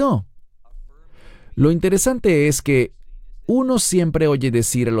convalidó. Lo interesante es que uno siempre oye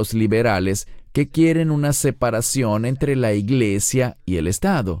decir a los liberales que quieren una separación entre la iglesia y el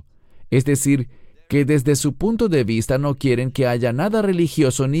Estado. Es decir, que desde su punto de vista no quieren que haya nada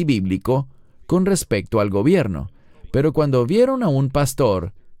religioso ni bíblico con respecto al gobierno. Pero cuando vieron a un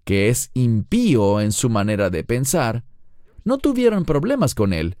pastor que es impío en su manera de pensar, no tuvieron problemas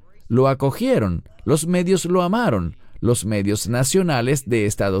con él, lo acogieron, los medios lo amaron, los medios nacionales de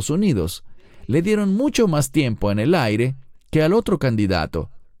Estados Unidos. Le dieron mucho más tiempo en el aire que al otro candidato.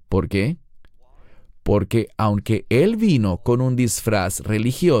 ¿Por qué? Porque aunque él vino con un disfraz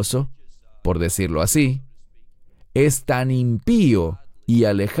religioso, por decirlo así, es tan impío y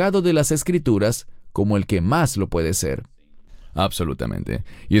alejado de las Escrituras como el que más lo puede ser. Absolutamente.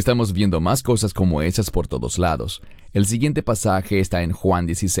 Y estamos viendo más cosas como esas por todos lados. El siguiente pasaje está en Juan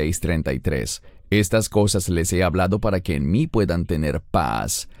 16:33. Estas cosas les he hablado para que en mí puedan tener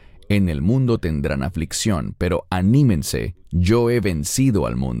paz. En el mundo tendrán aflicción, pero anímense, yo he vencido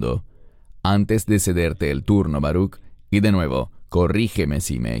al mundo. Antes de cederte el turno, Baruch, y de nuevo, corrígeme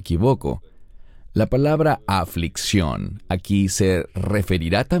si me equivoco. La palabra aflicción aquí se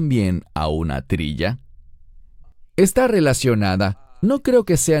referirá también a una trilla. Está relacionada. No creo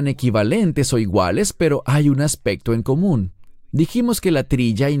que sean equivalentes o iguales, pero hay un aspecto en común. Dijimos que la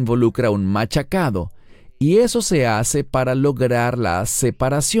trilla involucra un machacado, y eso se hace para lograr la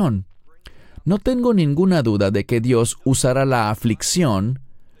separación. No tengo ninguna duda de que Dios usará la aflicción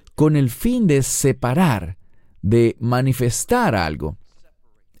con el fin de separar, de manifestar algo.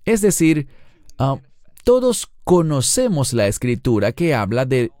 Es decir, todos conocemos la Escritura que habla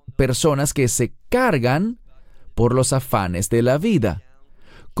de personas que se cargan por los afanes de la vida.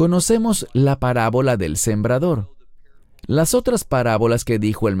 Conocemos la parábola del sembrador. Las otras parábolas que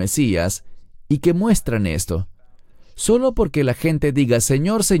dijo el Mesías y que muestran esto. Solo porque la gente diga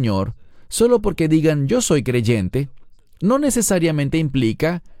Señor, Señor, solo porque digan yo soy creyente, no necesariamente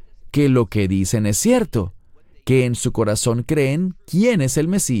implica que lo que dicen es cierto, que en su corazón creen quién es el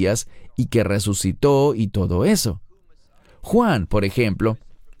Mesías y que resucitó y todo eso. Juan, por ejemplo,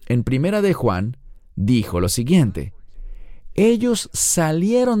 en Primera de Juan, dijo lo siguiente: Ellos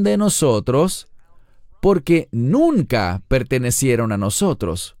salieron de nosotros porque nunca pertenecieron a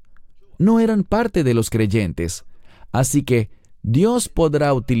nosotros. No eran parte de los creyentes. Así que Dios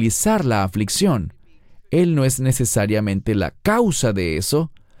podrá utilizar la aflicción. Él no es necesariamente la causa de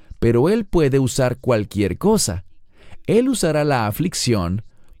eso, pero Él puede usar cualquier cosa. Él usará la aflicción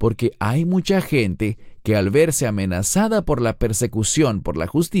porque hay mucha gente que al verse amenazada por la persecución por la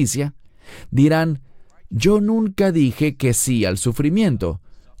justicia, dirán: yo nunca dije que sí al sufrimiento.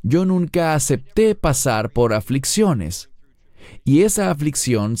 Yo nunca acepté pasar por aflicciones. Y esa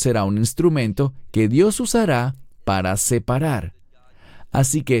aflicción será un instrumento que Dios usará para separar.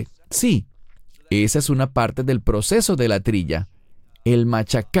 Así que, sí, esa es una parte del proceso de la trilla. El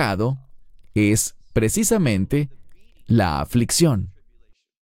machacado es precisamente la aflicción.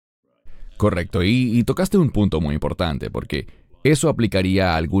 Correcto, y tocaste un punto muy importante, porque eso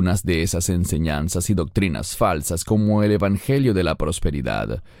aplicaría a algunas de esas enseñanzas y doctrinas falsas como el Evangelio de la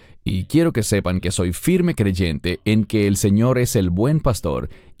Prosperidad. Y quiero que sepan que soy firme creyente en que el Señor es el buen pastor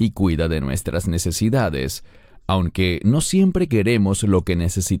y cuida de nuestras necesidades, aunque no siempre queremos lo que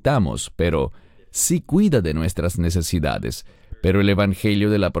necesitamos, pero sí cuida de nuestras necesidades. Pero el Evangelio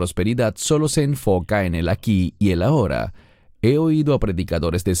de la Prosperidad solo se enfoca en el aquí y el ahora. He oído a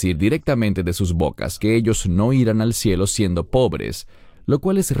predicadores decir directamente de sus bocas que ellos no irán al cielo siendo pobres, lo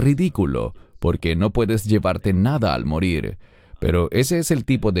cual es ridículo, porque no puedes llevarte nada al morir. Pero ese es el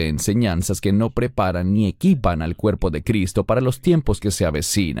tipo de enseñanzas que no preparan ni equipan al cuerpo de Cristo para los tiempos que se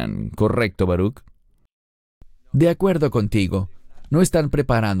avecinan. ¿Correcto, Baruch? De acuerdo contigo. No están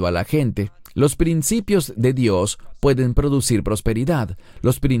preparando a la gente. Los principios de Dios pueden producir prosperidad.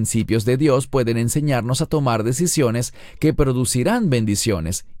 Los principios de Dios pueden enseñarnos a tomar decisiones que producirán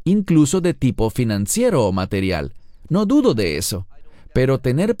bendiciones, incluso de tipo financiero o material. No dudo de eso. Pero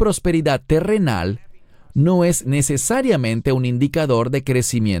tener prosperidad terrenal no es necesariamente un indicador de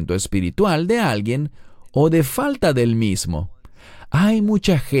crecimiento espiritual de alguien o de falta del mismo. Hay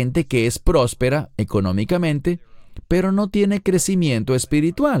mucha gente que es próspera económicamente, pero no tiene crecimiento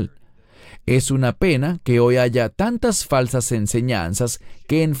espiritual. Es una pena que hoy haya tantas falsas enseñanzas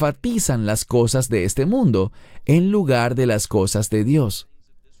que enfatizan las cosas de este mundo en lugar de las cosas de Dios.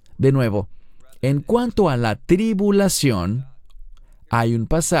 De nuevo, en cuanto a la tribulación, hay un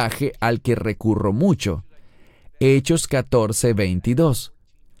pasaje al que recurro mucho. Hechos 14:22.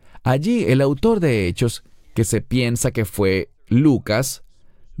 Allí el autor de Hechos, que se piensa que fue Lucas,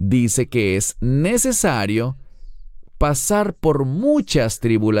 dice que es necesario pasar por muchas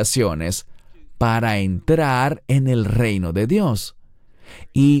tribulaciones para entrar en el reino de Dios.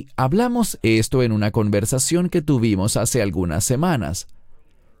 Y hablamos esto en una conversación que tuvimos hace algunas semanas.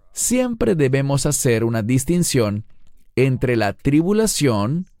 Siempre debemos hacer una distinción entre la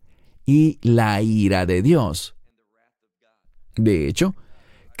tribulación y la ira de Dios. De hecho,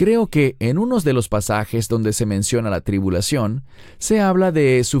 creo que en unos de los pasajes donde se menciona la tribulación, se habla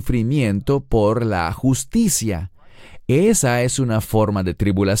de sufrimiento por la justicia. Esa es una forma de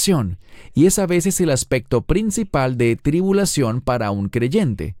tribulación, y es a veces el aspecto principal de tribulación para un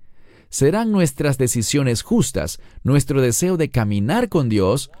creyente. Serán nuestras decisiones justas, nuestro deseo de caminar con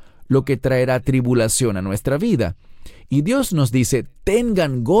Dios, lo que traerá tribulación a nuestra vida. Y Dios nos dice: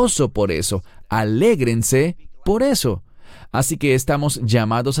 tengan gozo por eso, alégrense por eso. Así que estamos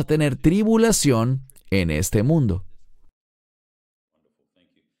llamados a tener tribulación en este mundo.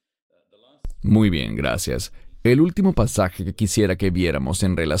 Muy bien, gracias. El último pasaje que quisiera que viéramos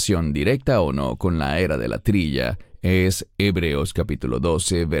en relación directa o no con la era de la trilla es Hebreos capítulo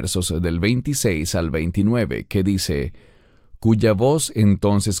 12, versos del 26 al 29, que dice: cuya voz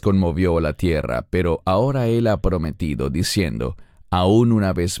entonces conmovió la tierra, pero ahora Él ha prometido, diciendo: aún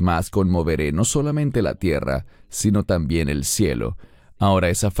una vez más conmoveré no solamente la tierra, sino también el cielo. Ahora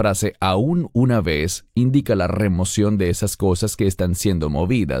esa frase aún una vez indica la remoción de esas cosas que están siendo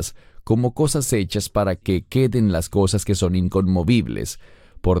movidas, como cosas hechas para que queden las cosas que son inconmovibles.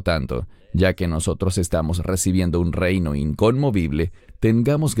 Por tanto, ya que nosotros estamos recibiendo un reino inconmovible,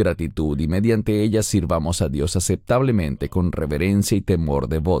 tengamos gratitud y mediante ella sirvamos a Dios aceptablemente con reverencia y temor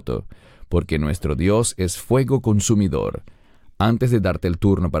devoto, porque nuestro Dios es fuego consumidor. Antes de darte el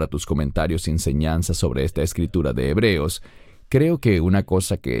turno para tus comentarios y enseñanzas sobre esta escritura de Hebreos, creo que una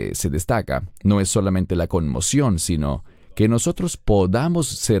cosa que se destaca no es solamente la conmoción, sino que nosotros podamos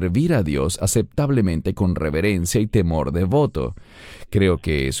servir a Dios aceptablemente con reverencia y temor devoto. Creo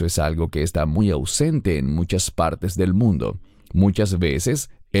que eso es algo que está muy ausente en muchas partes del mundo. Muchas veces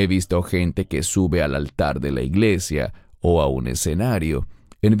he visto gente que sube al altar de la iglesia o a un escenario.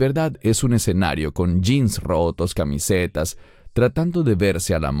 En verdad es un escenario con jeans rotos, camisetas, tratando de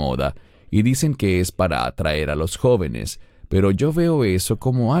verse a la moda, y dicen que es para atraer a los jóvenes, pero yo veo eso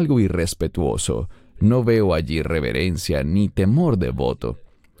como algo irrespetuoso. No veo allí reverencia ni temor devoto.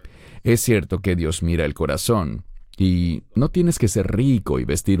 Es cierto que Dios mira el corazón, y no tienes que ser rico y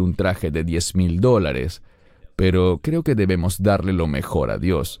vestir un traje de $10,000, pero creo que debemos darle lo mejor a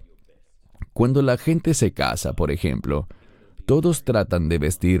Dios. Cuando la gente se casa, por ejemplo, todos tratan de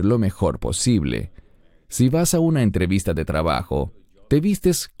vestir lo mejor posible. Si vas a una entrevista de trabajo, te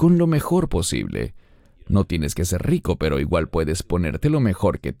vistes con lo mejor posible. No tienes que ser rico, pero igual puedes ponerte lo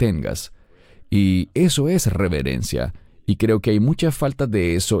mejor que tengas. Y eso es reverencia. Y creo que hay mucha falta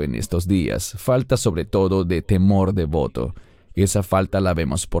de eso en estos días. Falta sobre todo de temor devoto. Esa falta la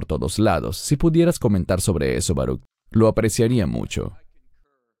vemos por todos lados. Si pudieras comentar sobre eso, Baruch, lo apreciaría mucho.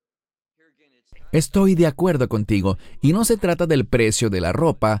 Estoy de acuerdo contigo, y no se trata del precio de la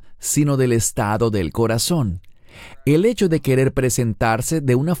ropa, sino del estado del corazón. El hecho de querer presentarse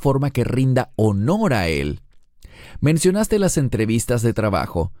de una forma que rinda honor a Él. Mencionaste las entrevistas de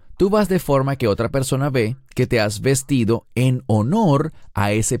trabajo. Tú vas de forma que otra persona ve que te has vestido en honor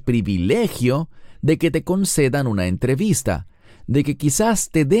a ese privilegio de que te concedan una entrevista, de que quizás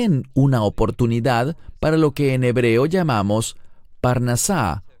te den una oportunidad para lo que en hebreo llamamos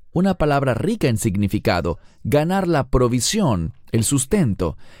parnasá, una palabra rica en significado, ganar la provisión, el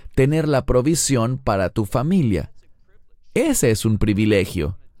sustento, tener la provisión para tu familia. Ese es un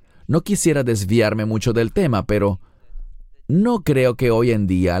privilegio. No quisiera desviarme mucho del tema, pero no creo que hoy en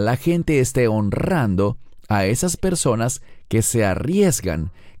día la gente esté honrando a esas personas que se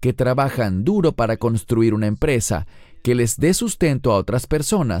arriesgan, que trabajan duro para construir una empresa, que les dé sustento a otras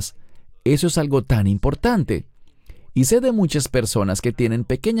personas. Eso es algo tan importante. Y sé de muchas personas que tienen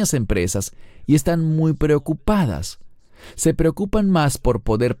pequeñas empresas y están muy preocupadas. Se preocupan más por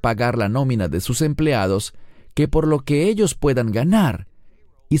poder pagar la nómina de sus empleados que por lo que ellos puedan ganar.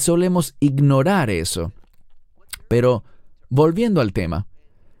 Y solemos ignorar eso. Pero, volviendo al tema,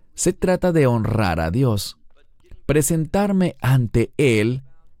 se trata de honrar a Dios. Presentarme ante Él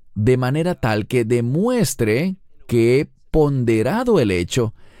de manera tal que demuestre que he ponderado el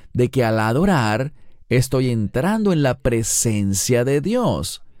hecho de que al adorar estoy entrando en la presencia de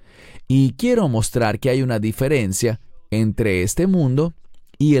Dios. Y quiero mostrar que hay una diferencia entre este mundo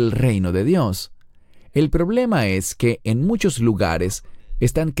y el reino de Dios. El problema es que en muchos lugares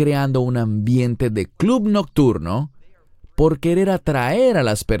están creando un ambiente de club nocturno por querer atraer a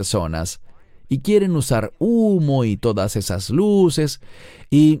las personas y quieren usar humo y todas esas luces.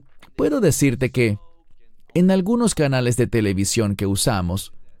 Y puedo decirte que en algunos canales de televisión que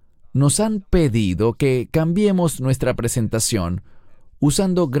usamos, nos han pedido que cambiemos nuestra presentación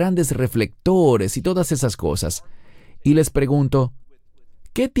usando grandes reflectores y todas esas cosas. Y les pregunto,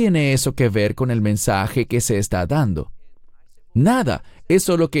 ¿qué tiene eso que ver con el mensaje que se está dando? Nada, es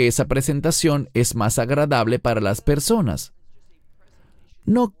solo que esa presentación es más agradable para las personas.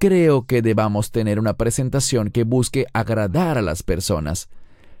 No creo que debamos tener una presentación que busque agradar a las personas,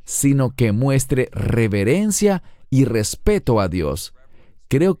 sino que muestre reverencia y respeto a Dios.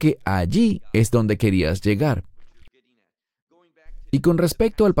 Creo que allí es donde querías llegar. Y con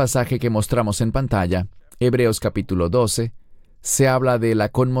respecto al pasaje que mostramos en pantalla, Hebreos capítulo 12, se habla de la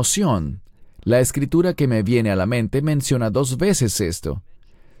conmoción. La escritura que me viene a la mente menciona 2 veces esto.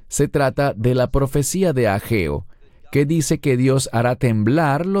 Se trata de la profecía de Ageo, que dice que Dios hará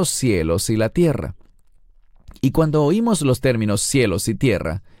temblar los cielos y la tierra. Y cuando oímos los términos cielos y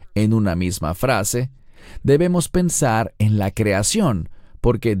tierra en una misma frase, debemos pensar en la creación,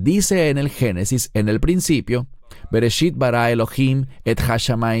 porque dice en el Génesis, en el principio, Bereshit bara Elohim et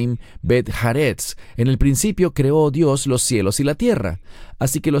hashamayim bet haaretz. En el principio creó Dios los cielos y la tierra.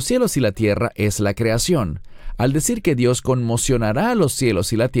 Así que los cielos y la tierra es la creación. Al decir que Dios conmocionará los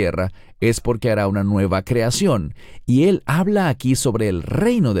cielos y la tierra, es porque hará una nueva creación. Y Él habla aquí sobre el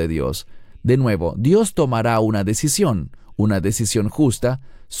reino de Dios. De nuevo, Dios tomará una decisión justa,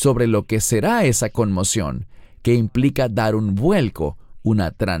 sobre lo que será esa conmoción, que implica dar un vuelco,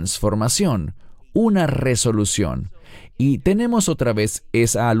 una transformación, una resolución. Y tenemos otra vez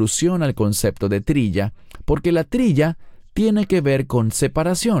esa alusión al concepto de trilla, porque la trilla tiene que ver con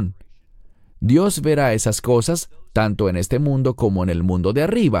separación. Dios verá esas cosas tanto en este mundo como en el mundo de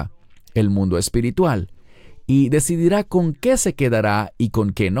arriba, el mundo espiritual, y decidirá con qué se quedará y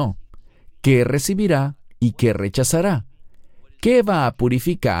con qué no, qué recibirá y qué rechazará, qué va a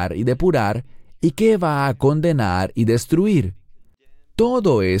purificar y depurar y qué va a condenar y destruir.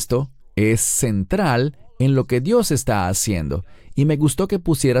 Todo esto es central en lo que Dios está haciendo, y me gustó que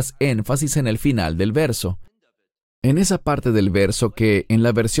pusieras énfasis en el final del verso. En esa parte del verso que en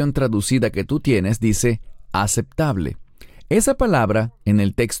la versión traducida que tú tienes dice aceptable. Esa palabra, en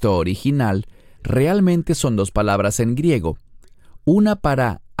el texto original, realmente son dos palabras en griego, una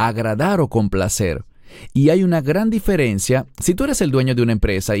para agradar o complacer. Y hay una gran diferencia. Si tú eres el dueño de una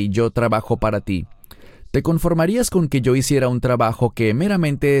empresa y yo trabajo para ti, ¿te conformarías con que yo hiciera un trabajo que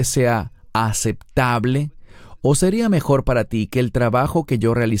meramente sea aceptable? ¿O sería mejor para ti que el trabajo que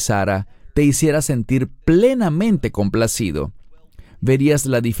yo realizara te hiciera sentir plenamente complacido? ¿Verías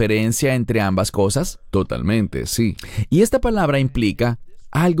la diferencia entre ambas cosas? Totalmente, sí. Y esta palabra implica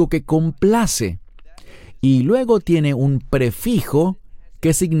algo que complace. Y luego tiene un prefijo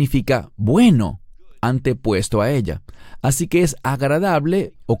que significa bueno, antepuesto a ella. Así que es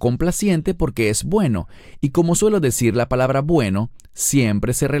agradable o complaciente porque es bueno. Y como suelo decir, la palabra bueno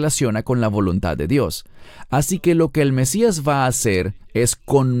siempre se relaciona con la voluntad de Dios. Así que lo que el Mesías va a hacer es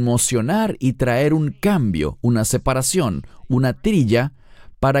conmocionar y traer un cambio, una separación, una trilla,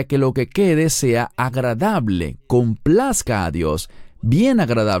 para que lo que quede sea agradable, complazca a Dios, bien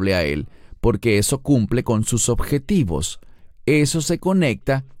agradable a Él, porque eso cumple con sus objetivos. Eso se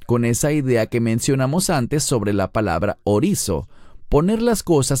conecta con esa idea que mencionamos antes sobre la palabra orizo, poner las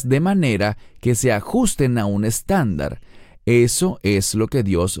cosas de manera que se ajusten a un estándar. Eso es lo que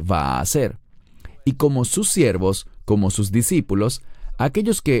Dios va a hacer. Y como sus siervos, como sus discípulos,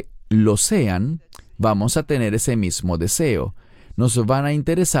 aquellos que lo sean, vamos a tener ese mismo deseo. Nos van a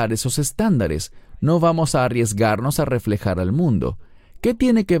interesar esos estándares. No vamos a arriesgarnos a reflejar al mundo. ¿Qué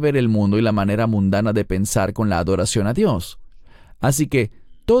tiene que ver el mundo y la manera mundana de pensar con la adoración a Dios? Así que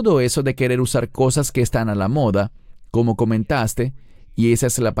todo eso de querer usar cosas que están a la moda, como comentaste, y esa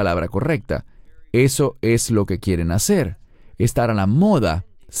es la palabra correcta, eso es lo que quieren hacer, estar a la moda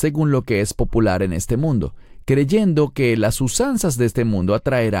según lo que es popular en este mundo, creyendo que las usanzas de este mundo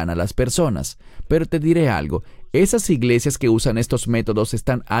atraerán a las personas. Pero te diré algo, esas iglesias que usan estos métodos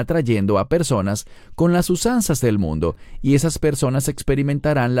están atrayendo a personas con las usanzas del mundo, y esas personas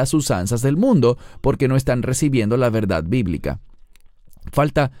experimentarán las usanzas del mundo porque no están recibiendo la verdad bíblica.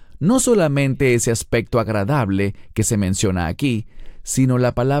 Falta no solamente ese aspecto agradable que se menciona aquí, sino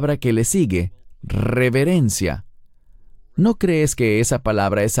la palabra que le sigue, reverencia. ¿No crees que esa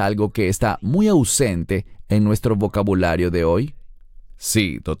palabra es algo que está muy ausente en nuestro vocabulario de hoy?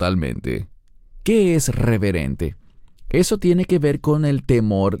 Sí, totalmente. ¿Qué es reverente? Eso tiene que ver con el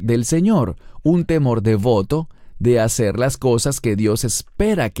temor del Señor, un temor devoto de hacer las cosas que Dios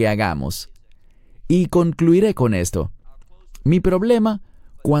espera que hagamos. Y concluiré con esto. Mi problema,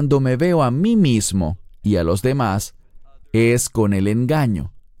 cuando me veo a mí mismo y a los demás, es con el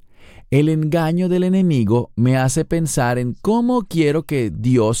engaño. El engaño del enemigo me hace pensar en cómo quiero que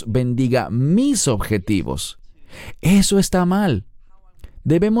Dios bendiga mis objetivos. Eso está mal.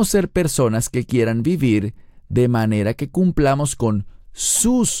 Debemos ser personas que quieran vivir de manera que cumplamos con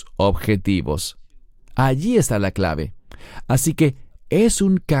sus objetivos. Allí está la clave. Así que es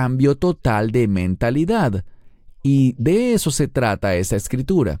un cambio total de mentalidad. Y de eso se trata esta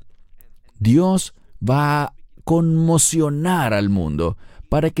escritura. Dios va a conmocionar al mundo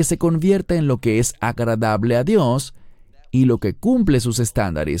para que se convierta en lo que es agradable a Dios y lo que cumple sus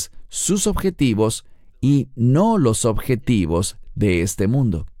estándares, sus objetivos y no los objetivos de este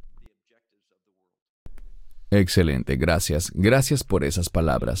mundo. Excelente, gracias. Gracias por esas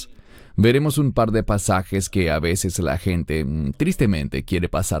palabras. Veremos un par de pasajes que a veces la gente, tristemente, quiere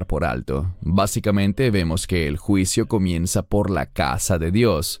pasar por alto. Básicamente vemos que el juicio comienza por la casa de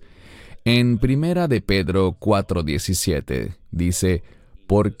Dios. En 1 de Pedro 4:17 dice,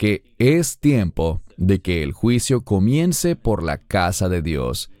 porque es tiempo de que el juicio comience por la casa de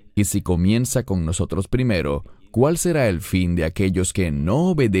Dios, y si comienza con nosotros primero, ¿cuál será el fin de aquellos que no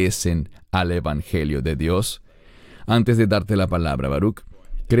obedecen al Evangelio de Dios? Antes de darte la palabra, Baruch,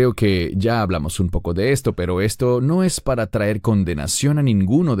 creo que ya hablamos un poco de esto, pero esto no es para traer condenación a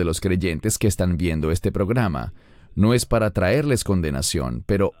ninguno de los creyentes que están viendo este programa. No es para traerles condenación,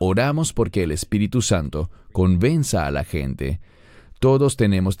 pero oramos porque el Espíritu Santo convenza a la gente. Todos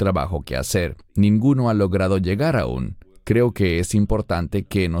tenemos trabajo que hacer. Ninguno ha logrado llegar aún. Creo que es importante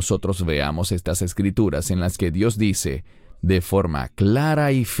que nosotros veamos estas escrituras en las que Dios dice, de forma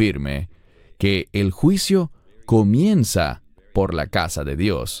clara y firme, que el juicio comienza por la casa de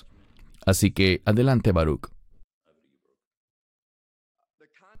Dios. Así que, adelante, Baruch.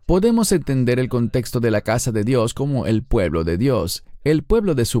 Podemos entender el contexto de la casa de Dios como el pueblo de Dios, el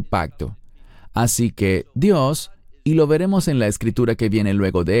pueblo de su pacto. Así que Dios, y lo veremos en la escritura que viene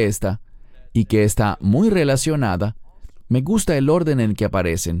luego de esta, y que está muy relacionada, me gusta el orden en que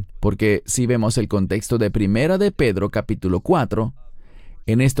aparecen, porque si vemos el contexto de 1 de Pedro capítulo 4,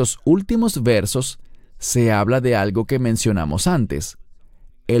 en estos últimos versos se habla de algo que mencionamos antes,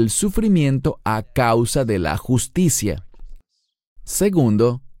 el sufrimiento a causa de la justicia.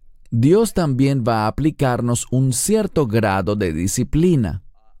 Segundo, Dios también va a aplicarnos un cierto grado de disciplina,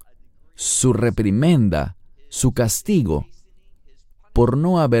 su reprimenda, su castigo, por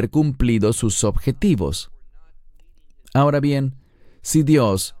no haber cumplido sus objetivos. Ahora bien, si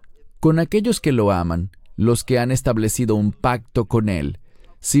Dios, con aquellos que lo aman, los que han establecido un pacto con Él,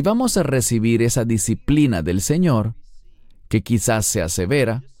 si vamos a recibir esa disciplina del Señor, que quizás sea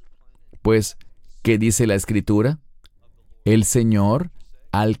severa, pues, ¿qué dice la Escritura? El Señor,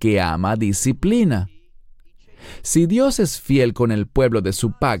 al que ama, disciplina. Si Dios es fiel con el pueblo de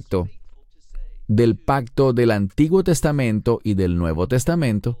su pacto, del pacto del Antiguo Testamento y del Nuevo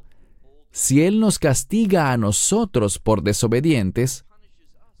Testamento, si Él nos castiga a nosotros por desobedientes,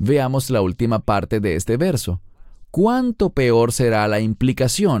 veamos la última parte de este verso. ¿Cuánto peor será la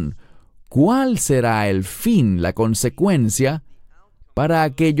implicación? ¿Cuál será el fin, la consecuencia, para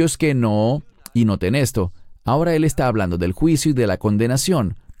aquellos que no? Y noten esto, ahora Él está hablando del juicio y de la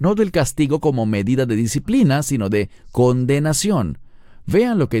condenación, no del castigo como medida de disciplina, sino de condenación.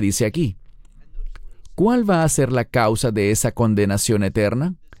 Vean lo que dice aquí. ¿Cuál va a ser la causa de esa condenación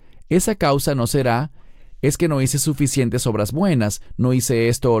eterna? Esa causa no será, es que no hice suficientes obras buenas, no hice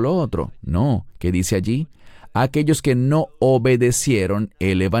esto o lo otro. No, ¿qué dice allí? Aquellos que no obedecieron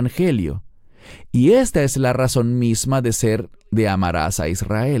el Evangelio. Y esta es la razón misma de ser de amarás a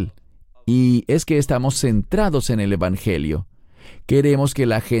Israel. Y es que estamos centrados en el Evangelio. Queremos que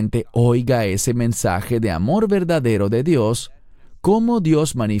la gente oiga ese mensaje de amor verdadero de Dios, cómo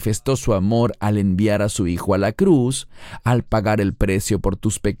Dios manifestó su amor al enviar a su Hijo a la cruz, al pagar el precio por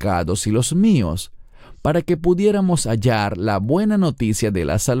tus pecados y los míos, para que pudiéramos hallar la buena noticia de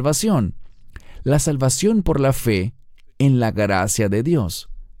la salvación por la fe en la gracia de Dios.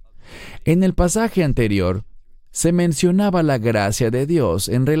 En el pasaje anterior, se mencionaba la gracia de Dios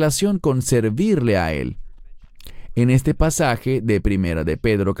en relación con servirle a Él. En este pasaje de 1 de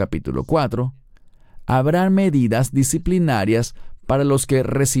Pedro capítulo 4, habrá medidas disciplinarias para los que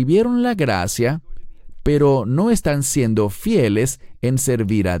recibieron la gracia, pero no están siendo fieles en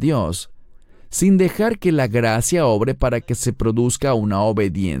servir a Dios, sin dejar que la gracia obre para que se produzca una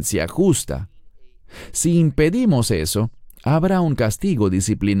obediencia justa. Si impedimos eso, habrá un castigo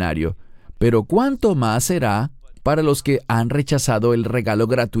disciplinario, pero ¿cuánto más será para los que han rechazado el regalo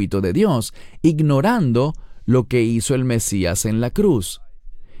gratuito de Dios, ignorando lo que hizo el Mesías en la cruz?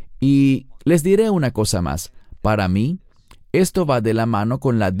 Y les diré una cosa más. Para mí, esto va de la mano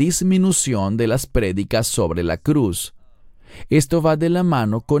con la disminución de las prédicas sobre la cruz. Esto va de la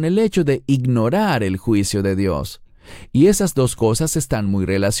mano con el hecho de ignorar el juicio de Dios. Y esas dos cosas están muy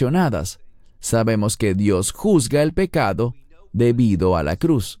relacionadas. Sabemos que Dios juzga el pecado debido a la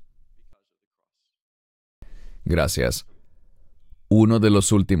cruz. Gracias. Uno de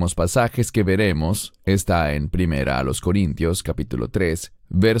los últimos pasajes que veremos está en 1 Corintios capítulo 3,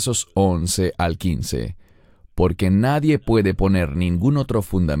 versos 11 al 15. Porque nadie puede poner ningún otro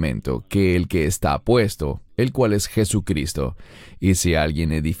fundamento que el que está puesto, el cual es Jesucristo. Y si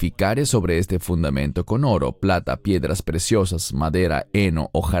alguien edificare sobre este fundamento con oro, plata, piedras preciosas, madera, heno,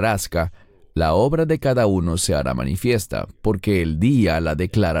 hojarasca, la obra de cada uno se hará manifiesta, porque el día la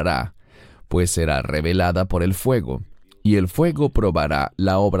declarará, pues será revelada por el fuego. Y el fuego probará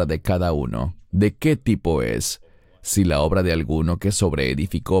la obra de cada uno, de qué tipo es. Si la obra de alguno que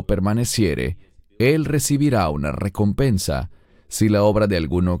sobreedificó permaneciere, él recibirá una recompensa. Si la obra de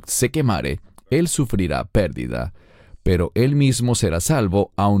alguno se quemare, él sufrirá pérdida, pero él mismo será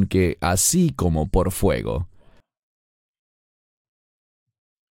salvo, aunque así como por fuego.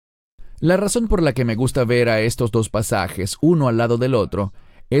 La razón por la que me gusta ver a estos dos pasajes, uno al lado del otro,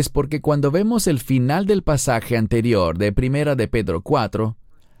 es porque cuando vemos el final del pasaje anterior de 1 de Pedro 4,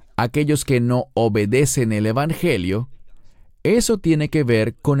 aquellos que no obedecen el Evangelio, eso tiene que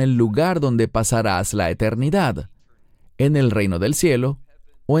ver con el lugar donde pasarás la eternidad, en el reino del cielo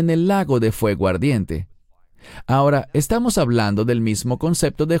o en el lago de fuego ardiente. Ahora, estamos hablando del mismo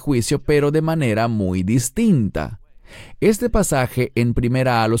concepto de juicio, pero de manera muy distinta. Este pasaje en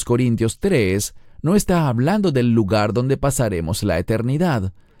 1 Corintios 3 no está hablando del lugar donde pasaremos la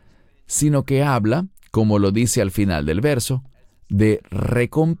eternidad, sino que habla, como lo dice al final del verso, de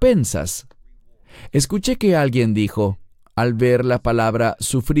recompensas. Escuché que alguien dijo, al ver la palabra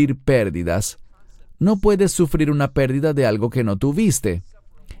sufrir pérdidas, no puedes sufrir una pérdida de algo que no tuviste.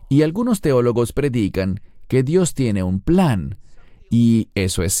 Y algunos teólogos predican que Dios tiene un plan, y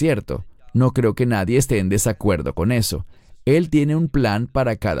eso es cierto. No creo que nadie esté en desacuerdo con eso. Él tiene un plan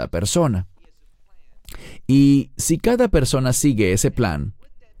para cada persona. Y si cada persona sigue ese plan,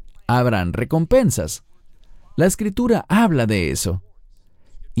 habrán recompensas. La Escritura habla de eso.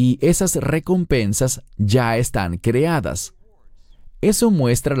 Y esas recompensas ya están creadas. Eso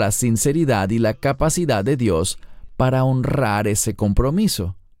muestra la sinceridad y la capacidad de Dios para honrar ese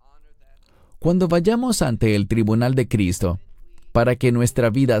compromiso. Cuando vayamos ante el tribunal de Cristo, para que nuestra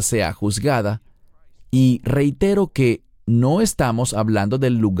vida sea juzgada, y reitero que no estamos hablando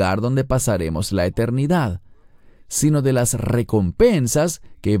del lugar donde pasaremos la eternidad, sino de las recompensas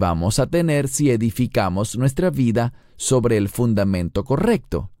que vamos a tener si edificamos nuestra vida sobre el fundamento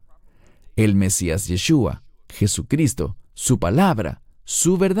correcto. El Mesías Yeshúa, Jesucristo, su palabra,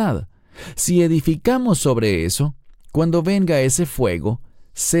 su verdad. Si edificamos sobre eso, cuando venga ese fuego,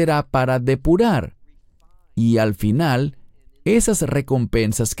 será para depurar. Y al final, esas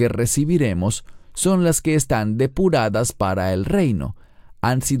recompensas que recibiremos son las que están depuradas para el reino,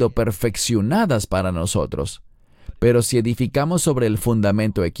 han sido perfeccionadas para nosotros. Pero si edificamos sobre el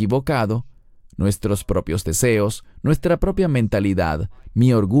fundamento equivocado, nuestros propios deseos, nuestra propia mentalidad,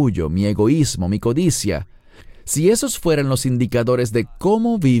 mi orgullo, mi egoísmo, mi codicia, si esos fueran los indicadores de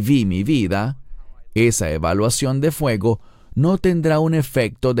cómo viví mi vida, esa evaluación de fuego no tendrá un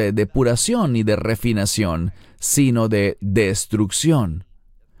efecto de depuración ni de refinación, sino de destrucción.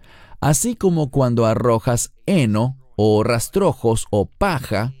 Así como cuando arrojas heno o rastrojos o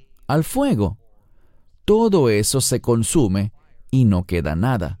paja al fuego. Todo eso se consume y no queda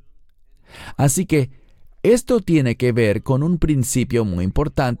nada. Así que esto tiene que ver con un principio muy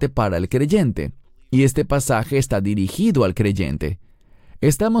importante para el creyente, y este pasaje está dirigido al creyente.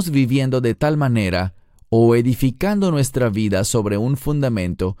 Estamos viviendo de tal manera o edificando nuestra vida sobre un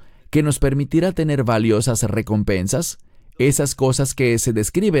fundamento que nos permitirá tener valiosas recompensas, esas cosas que se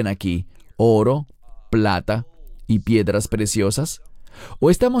describen aquí, oro, plata y piedras preciosas, o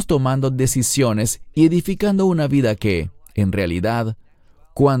estamos tomando decisiones y edificando una vida que, en realidad,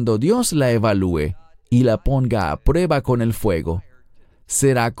 cuando Dios la evalúe y la ponga a prueba con el fuego,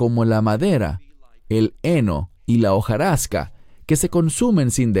 será como la madera, el heno y la hojarasca, que se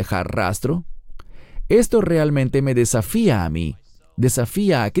consumen sin dejar rastro. Esto realmente me desafía a mí,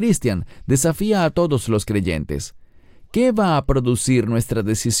 desafía a Cristian, desafía a todos los creyentes. ¿Qué va a producir nuestra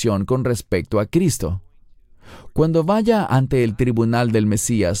decisión con respecto a Cristo? Cuando vaya ante el tribunal del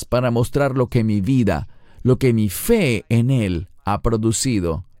Mesías para mostrar lo que mi vida, lo que mi fe en Él ha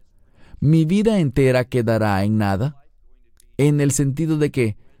producido, ¿mi vida entera quedará en nada? En el sentido de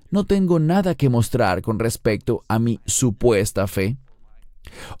que no tengo nada que mostrar con respecto a mi supuesta fe.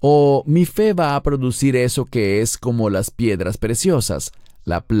 ¿O mi fe va a producir eso que es como las piedras preciosas,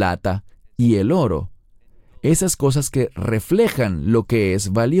 la plata y el oro? Esas cosas que reflejan lo que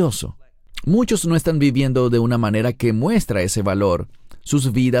es valioso. Muchos no están viviendo de una manera que muestra ese valor.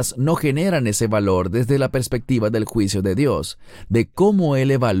 Sus vidas no generan ese valor desde la perspectiva del juicio de Dios, de cómo Él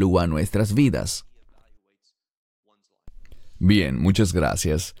evalúa nuestras vidas. Bien, muchas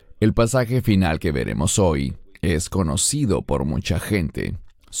gracias. El pasaje final que veremos hoy es conocido por mucha gente.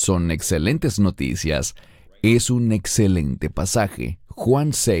 Son excelentes noticias. Es un excelente pasaje.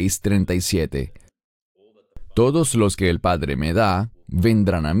 Juan 6:37. Todos los que el Padre me da,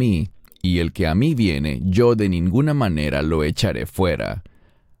 vendrán a mí, y el que a mí viene, yo de ninguna manera lo echaré fuera.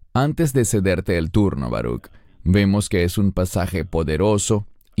 Antes de cederte el turno, Baruch, vemos que es un pasaje poderoso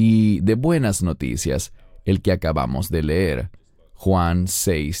y de buenas noticias, el que acabamos de leer. Juan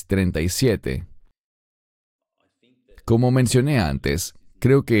 6:37. Como mencioné antes,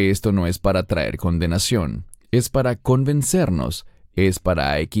 creo que esto no es para traer condenación, es para convencernos, es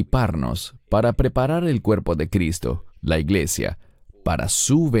para equiparnos, para preparar el cuerpo de Cristo, la iglesia, para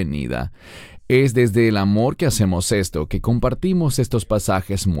su venida. Es desde el amor que hacemos esto, que compartimos estos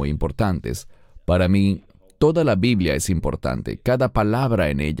pasajes muy importantes. Para mí, toda la Biblia es importante, cada palabra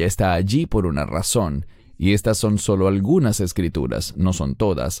en ella está allí por una razón, y estas son solo algunas escrituras, no son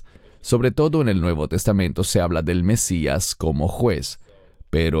todas. Sobre todo en el Nuevo Testamento se habla del Mesías como juez.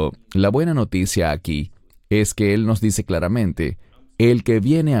 Pero la buena noticia aquí es que Él nos dice claramente, el que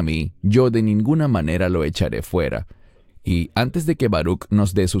viene a mí, yo de ninguna manera lo echaré fuera. Y antes de que Baruch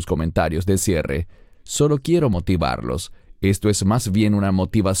nos dé sus comentarios de cierre, solo quiero motivarlos. Esto es más bien una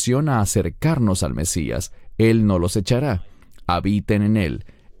motivación a acercarnos al Mesías. Él no los echará. Habiten en Él.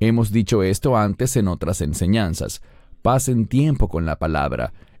 Hemos dicho esto antes en otras enseñanzas. Pasen tiempo con la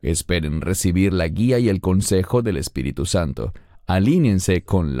palabra. Esperen recibir la guía y el consejo del Espíritu Santo. Alíñense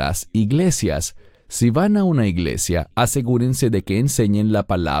con las iglesias. Si van a una iglesia, asegúrense de que enseñen la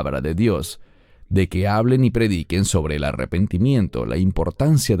palabra de Dios, de que hablen y prediquen sobre el arrepentimiento, la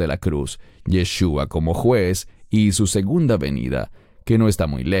importancia de la cruz, Yeshúa como juez y su segunda venida, que no está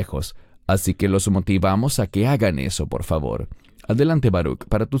muy lejos. Así que los motivamos a que hagan eso, por favor. Adelante, Baruch,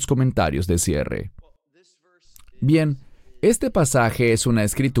 para tus comentarios de cierre. Bien, este pasaje es una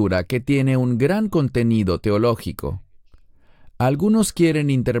escritura que tiene un gran contenido teológico. Algunos quieren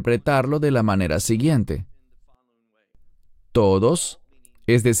interpretarlo de la manera siguiente. Todos,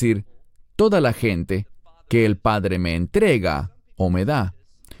 es decir, toda la gente que el Padre me entrega o me da.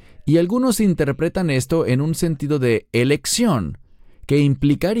 Y algunos interpretan esto en un sentido de elección, que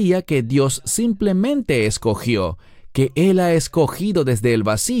implicaría que Dios simplemente escogió, que Él ha escogido desde el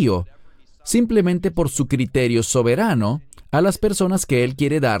vacío, simplemente por su criterio soberano, a las personas que Él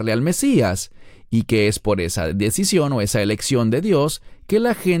quiere darle al Mesías, y que es por esa decisión o esa elección de Dios que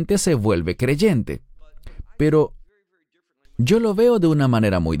la gente se vuelve creyente. Pero yo lo veo de una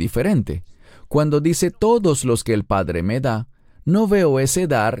manera muy diferente. Cuando dice todos los que el Padre me da, no veo ese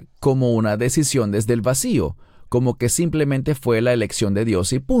dar como una decisión desde el vacío, como que simplemente fue la elección de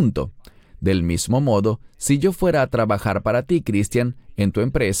Dios y punto. Del mismo modo, si yo fuera a trabajar para ti, Cristian, en tu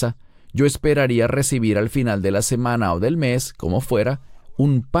empresa, yo esperaría recibir al final de la semana o del mes, como fuera,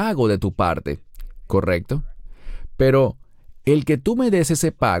 un pago de tu parte, ¿correcto? Pero el que tú me des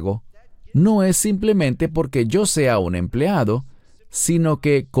ese pago no es simplemente porque yo sea un empleado, sino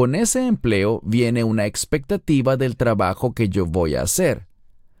que con ese empleo viene una expectativa del trabajo que yo voy a hacer.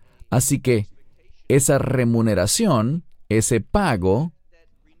 Así que esa remuneración, ese pago,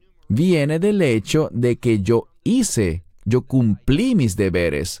 viene del hecho de que yo cumplí mis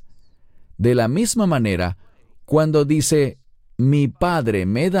deberes. De la misma manera, cuando dice, mi Padre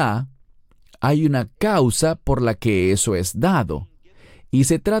me da, hay una causa por la que eso es dado. Y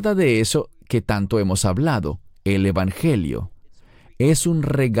se trata de eso que tanto hemos hablado, el Evangelio. Es un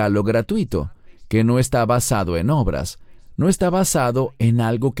regalo gratuito, que no está basado en obras, no está basado en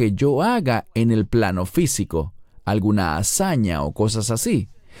algo que yo haga en el plano físico, alguna hazaña o cosas así.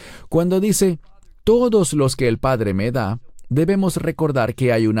 Cuando dice, todos los que el Padre me da, debemos recordar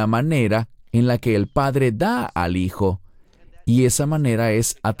que hay una manera en la que el Padre da al Hijo, y esa manera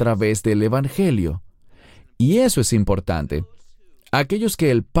es a través del Evangelio. Y eso es importante. Aquellos que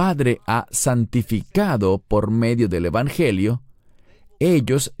el Padre ha santificado por medio del Evangelio,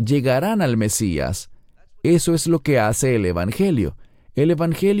 ellos llegarán al Mesías. Eso es lo que hace el Evangelio. El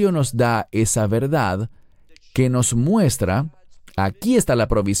Evangelio nos da esa verdad que nos muestra, aquí está la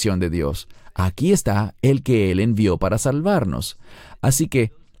provisión de Dios, aquí está el que Él envió para salvarnos. Así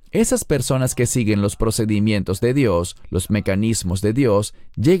que esas personas que siguen los procedimientos de Dios, los mecanismos de Dios,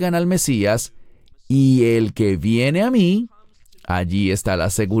 llegan al Mesías, y el que viene a mí, allí está la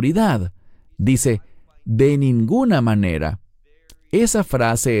seguridad. Dice, de ninguna manera. Esa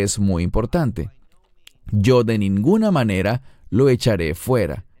frase es muy importante. Yo de ninguna manera lo echaré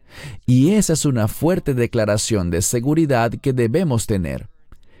fuera. Y esa es una fuerte declaración de seguridad que debemos tener.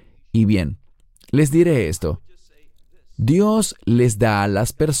 Y bien, les diré esto. Dios les da a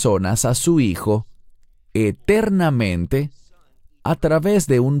las personas a su Hijo eternamente a través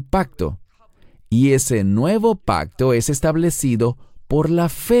de un pacto. Y ese nuevo pacto es establecido por la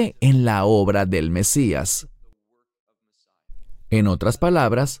fe en la obra del Mesías. En otras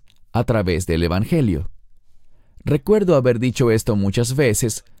palabras, a través del Evangelio. Recuerdo haber dicho esto muchas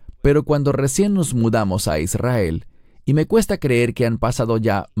veces, pero cuando recién nos mudamos a Israel, y me cuesta creer que han pasado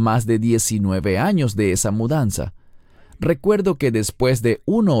ya más de 19 años de esa mudanza, recuerdo que después de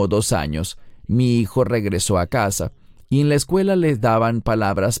 1 o 2 años, mi hijo regresó a casa, y en la escuela les daban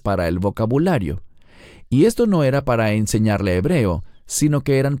palabras para el vocabulario. Y esto no era para enseñarle hebreo, sino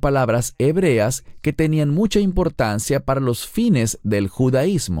que eran palabras hebreas que tenían mucha importancia para los fines del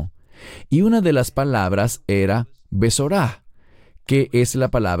judaísmo. Y una de las palabras era besorá, que es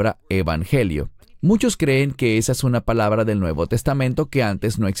la palabra evangelio. Muchos creen que esa es una palabra del Nuevo Testamento que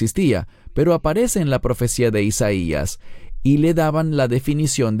antes no existía, pero aparece en la profecía de Isaías, y le daban la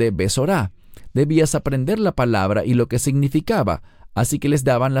definición de besorá. Debías aprender la palabra y lo que significaba, así que les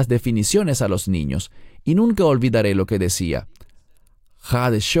daban las definiciones a los niños, y nunca olvidaré lo que decía.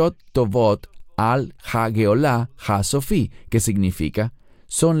 Hadeshot tovot al hageolá ha-sofi, que significa,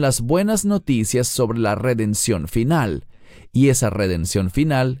 son las buenas noticias sobre la redención final. Y esa redención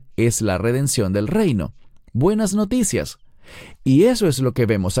final es la redención del reino. Buenas noticias. Y eso es lo que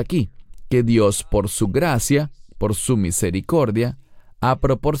vemos aquí, que Dios, por su gracia, por su misericordia, ha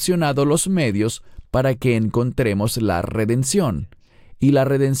proporcionado los medios para que encontremos la redención. Y la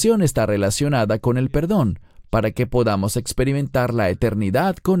redención está relacionada con el perdón, para que podamos experimentar la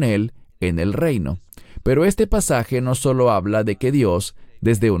eternidad con Él en el reino. Pero este pasaje no solo habla de que Dios,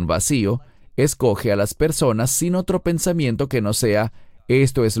 desde un vacío, escoge a las personas sin otro pensamiento que no sea,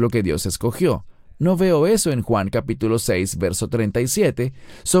 esto es lo que Dios escogió. No veo eso en Juan capítulo 6, verso 37,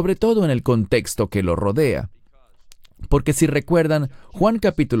 sobre todo en el contexto que lo rodea. Porque si recuerdan, Juan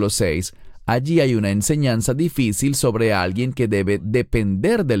capítulo 6, allí hay una enseñanza difícil sobre alguien que debe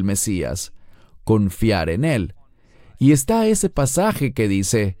depender del Mesías, confiar en Él. Y está ese pasaje que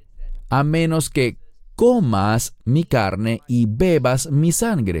dice, a menos que comas mi carne y bebas mi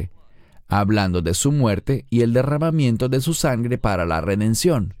sangre, hablando de su muerte y el derramamiento de su sangre para la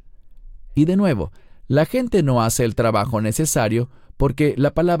redención. Y de nuevo, la gente no hace el trabajo necesario porque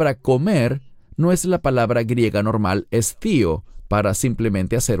la palabra comer no es la palabra griega normal estío para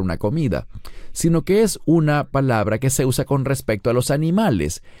simplemente hacer una comida, sino que es una palabra que se usa con respecto a los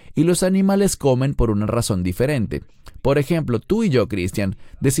animales, y los animales comen por una razón diferente. Por ejemplo, tú y yo, Cristian,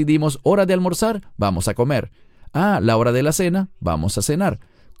 decidimos hora de almorzar, vamos a comer. La hora de la cena, vamos a cenar.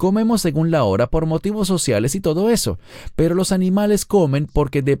 Comemos según la hora por motivos sociales y todo eso, pero los animales comen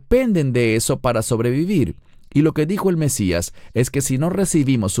porque dependen de eso para sobrevivir. Y lo que dijo el Mesías es que si no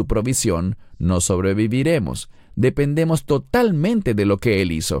recibimos su provisión, no sobreviviremos. Dependemos totalmente de lo que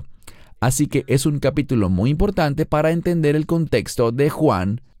Él hizo. Así que es un capítulo muy importante para entender el contexto de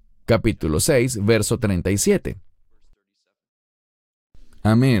Juan, capítulo 6, verso 37.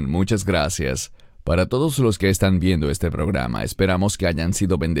 Amén, muchas gracias. Para todos los que están viendo este programa, esperamos que hayan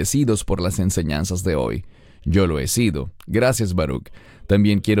sido bendecidos por las enseñanzas de hoy. Yo lo he sido. Gracias, Baruch.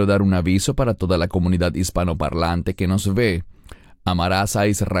 También quiero dar un aviso para toda la comunidad hispanoparlante que nos ve. Amarás a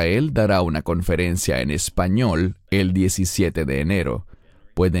Israel dará una conferencia en español el 17 de enero.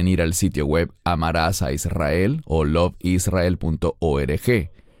 Pueden ir al sitio web Amarás a Israel o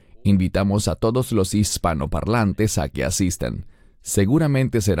loveisrael.org. Invitamos a todos los hispanoparlantes a que asistan.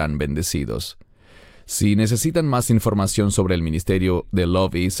 Seguramente serán bendecidos. Si necesitan más información sobre el ministerio de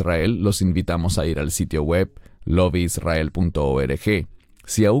Love Israel, los invitamos a ir al sitio web loveisrael.org.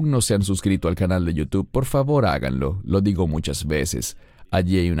 Si aún no se han suscrito al canal de YouTube, por favor háganlo, lo digo muchas veces.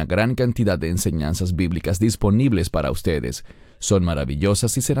 Allí hay una gran cantidad de enseñanzas bíblicas disponibles para ustedes. Son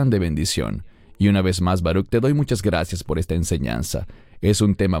maravillosas y serán de bendición. Y una vez más, Baruch, te doy muchas gracias por esta enseñanza. Es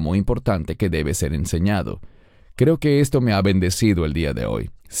un tema muy importante que debe ser enseñado. Creo que esto me ha bendecido el día de hoy.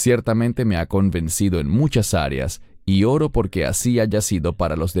 Ciertamente me ha convencido en muchas áreas y oro porque así haya sido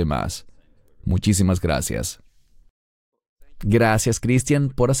para los demás. Muchísimas gracias. Gracias, Cristian,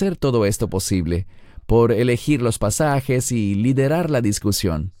 por hacer todo esto posible, por elegir los pasajes y liderar la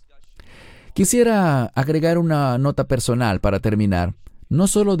discusión. Quisiera agregar una nota personal para terminar, no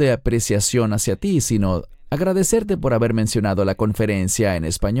solo de apreciación hacia ti, sino agradecerte por haber mencionado la conferencia en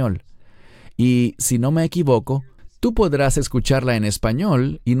español. Y, si no me equivoco, tú podrás escucharla en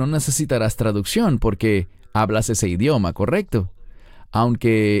español y no necesitarás traducción porque hablas ese idioma, ¿correcto?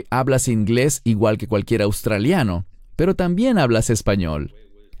 Aunque hablas inglés igual que cualquier australiano, pero también hablas español.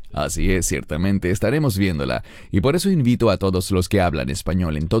 Así es, ciertamente estaremos viéndola, y por eso invito a todos los que hablan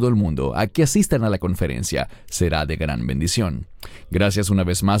español en todo el mundo a que asistan a la conferencia. Será de gran bendición. Gracias una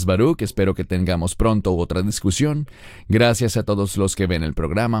vez más, Baruch, espero que tengamos pronto otra discusión. Gracias a todos los que ven el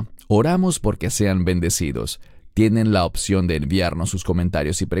programa. Oramos porque sean bendecidos. Tienen la opción de enviarnos sus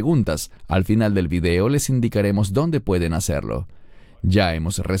comentarios y preguntas. Al final del video les indicaremos dónde pueden hacerlo. Ya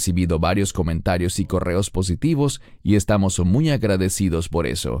hemos recibido varios comentarios y correos positivos y estamos muy agradecidos por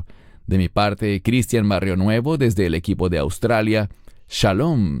eso. De mi parte, Cristian Barrio Nuevo desde el equipo de Australia.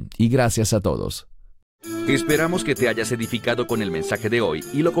 Shalom y gracias a todos. Esperamos que te hayas edificado con el mensaje de hoy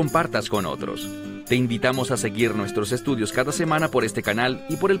y lo compartas con otros. Te invitamos a seguir nuestros estudios cada semana por este canal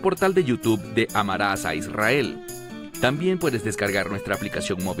y por el portal de YouTube de Amarás a Israel. También puedes descargar nuestra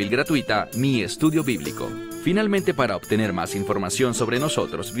aplicación móvil gratuita, Mi Estudio Bíblico. Finalmente, para obtener más información sobre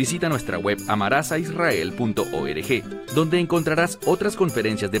nosotros, visita nuestra web amarasaisrael.org, donde encontrarás otras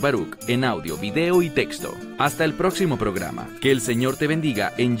conferencias de Baruch en audio, video y texto. Hasta el próximo programa. Que el Señor te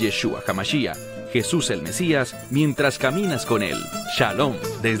bendiga en Yeshúa HaMashiach, Jesús el Mesías, mientras caminas con Él. Shalom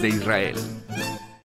desde Israel.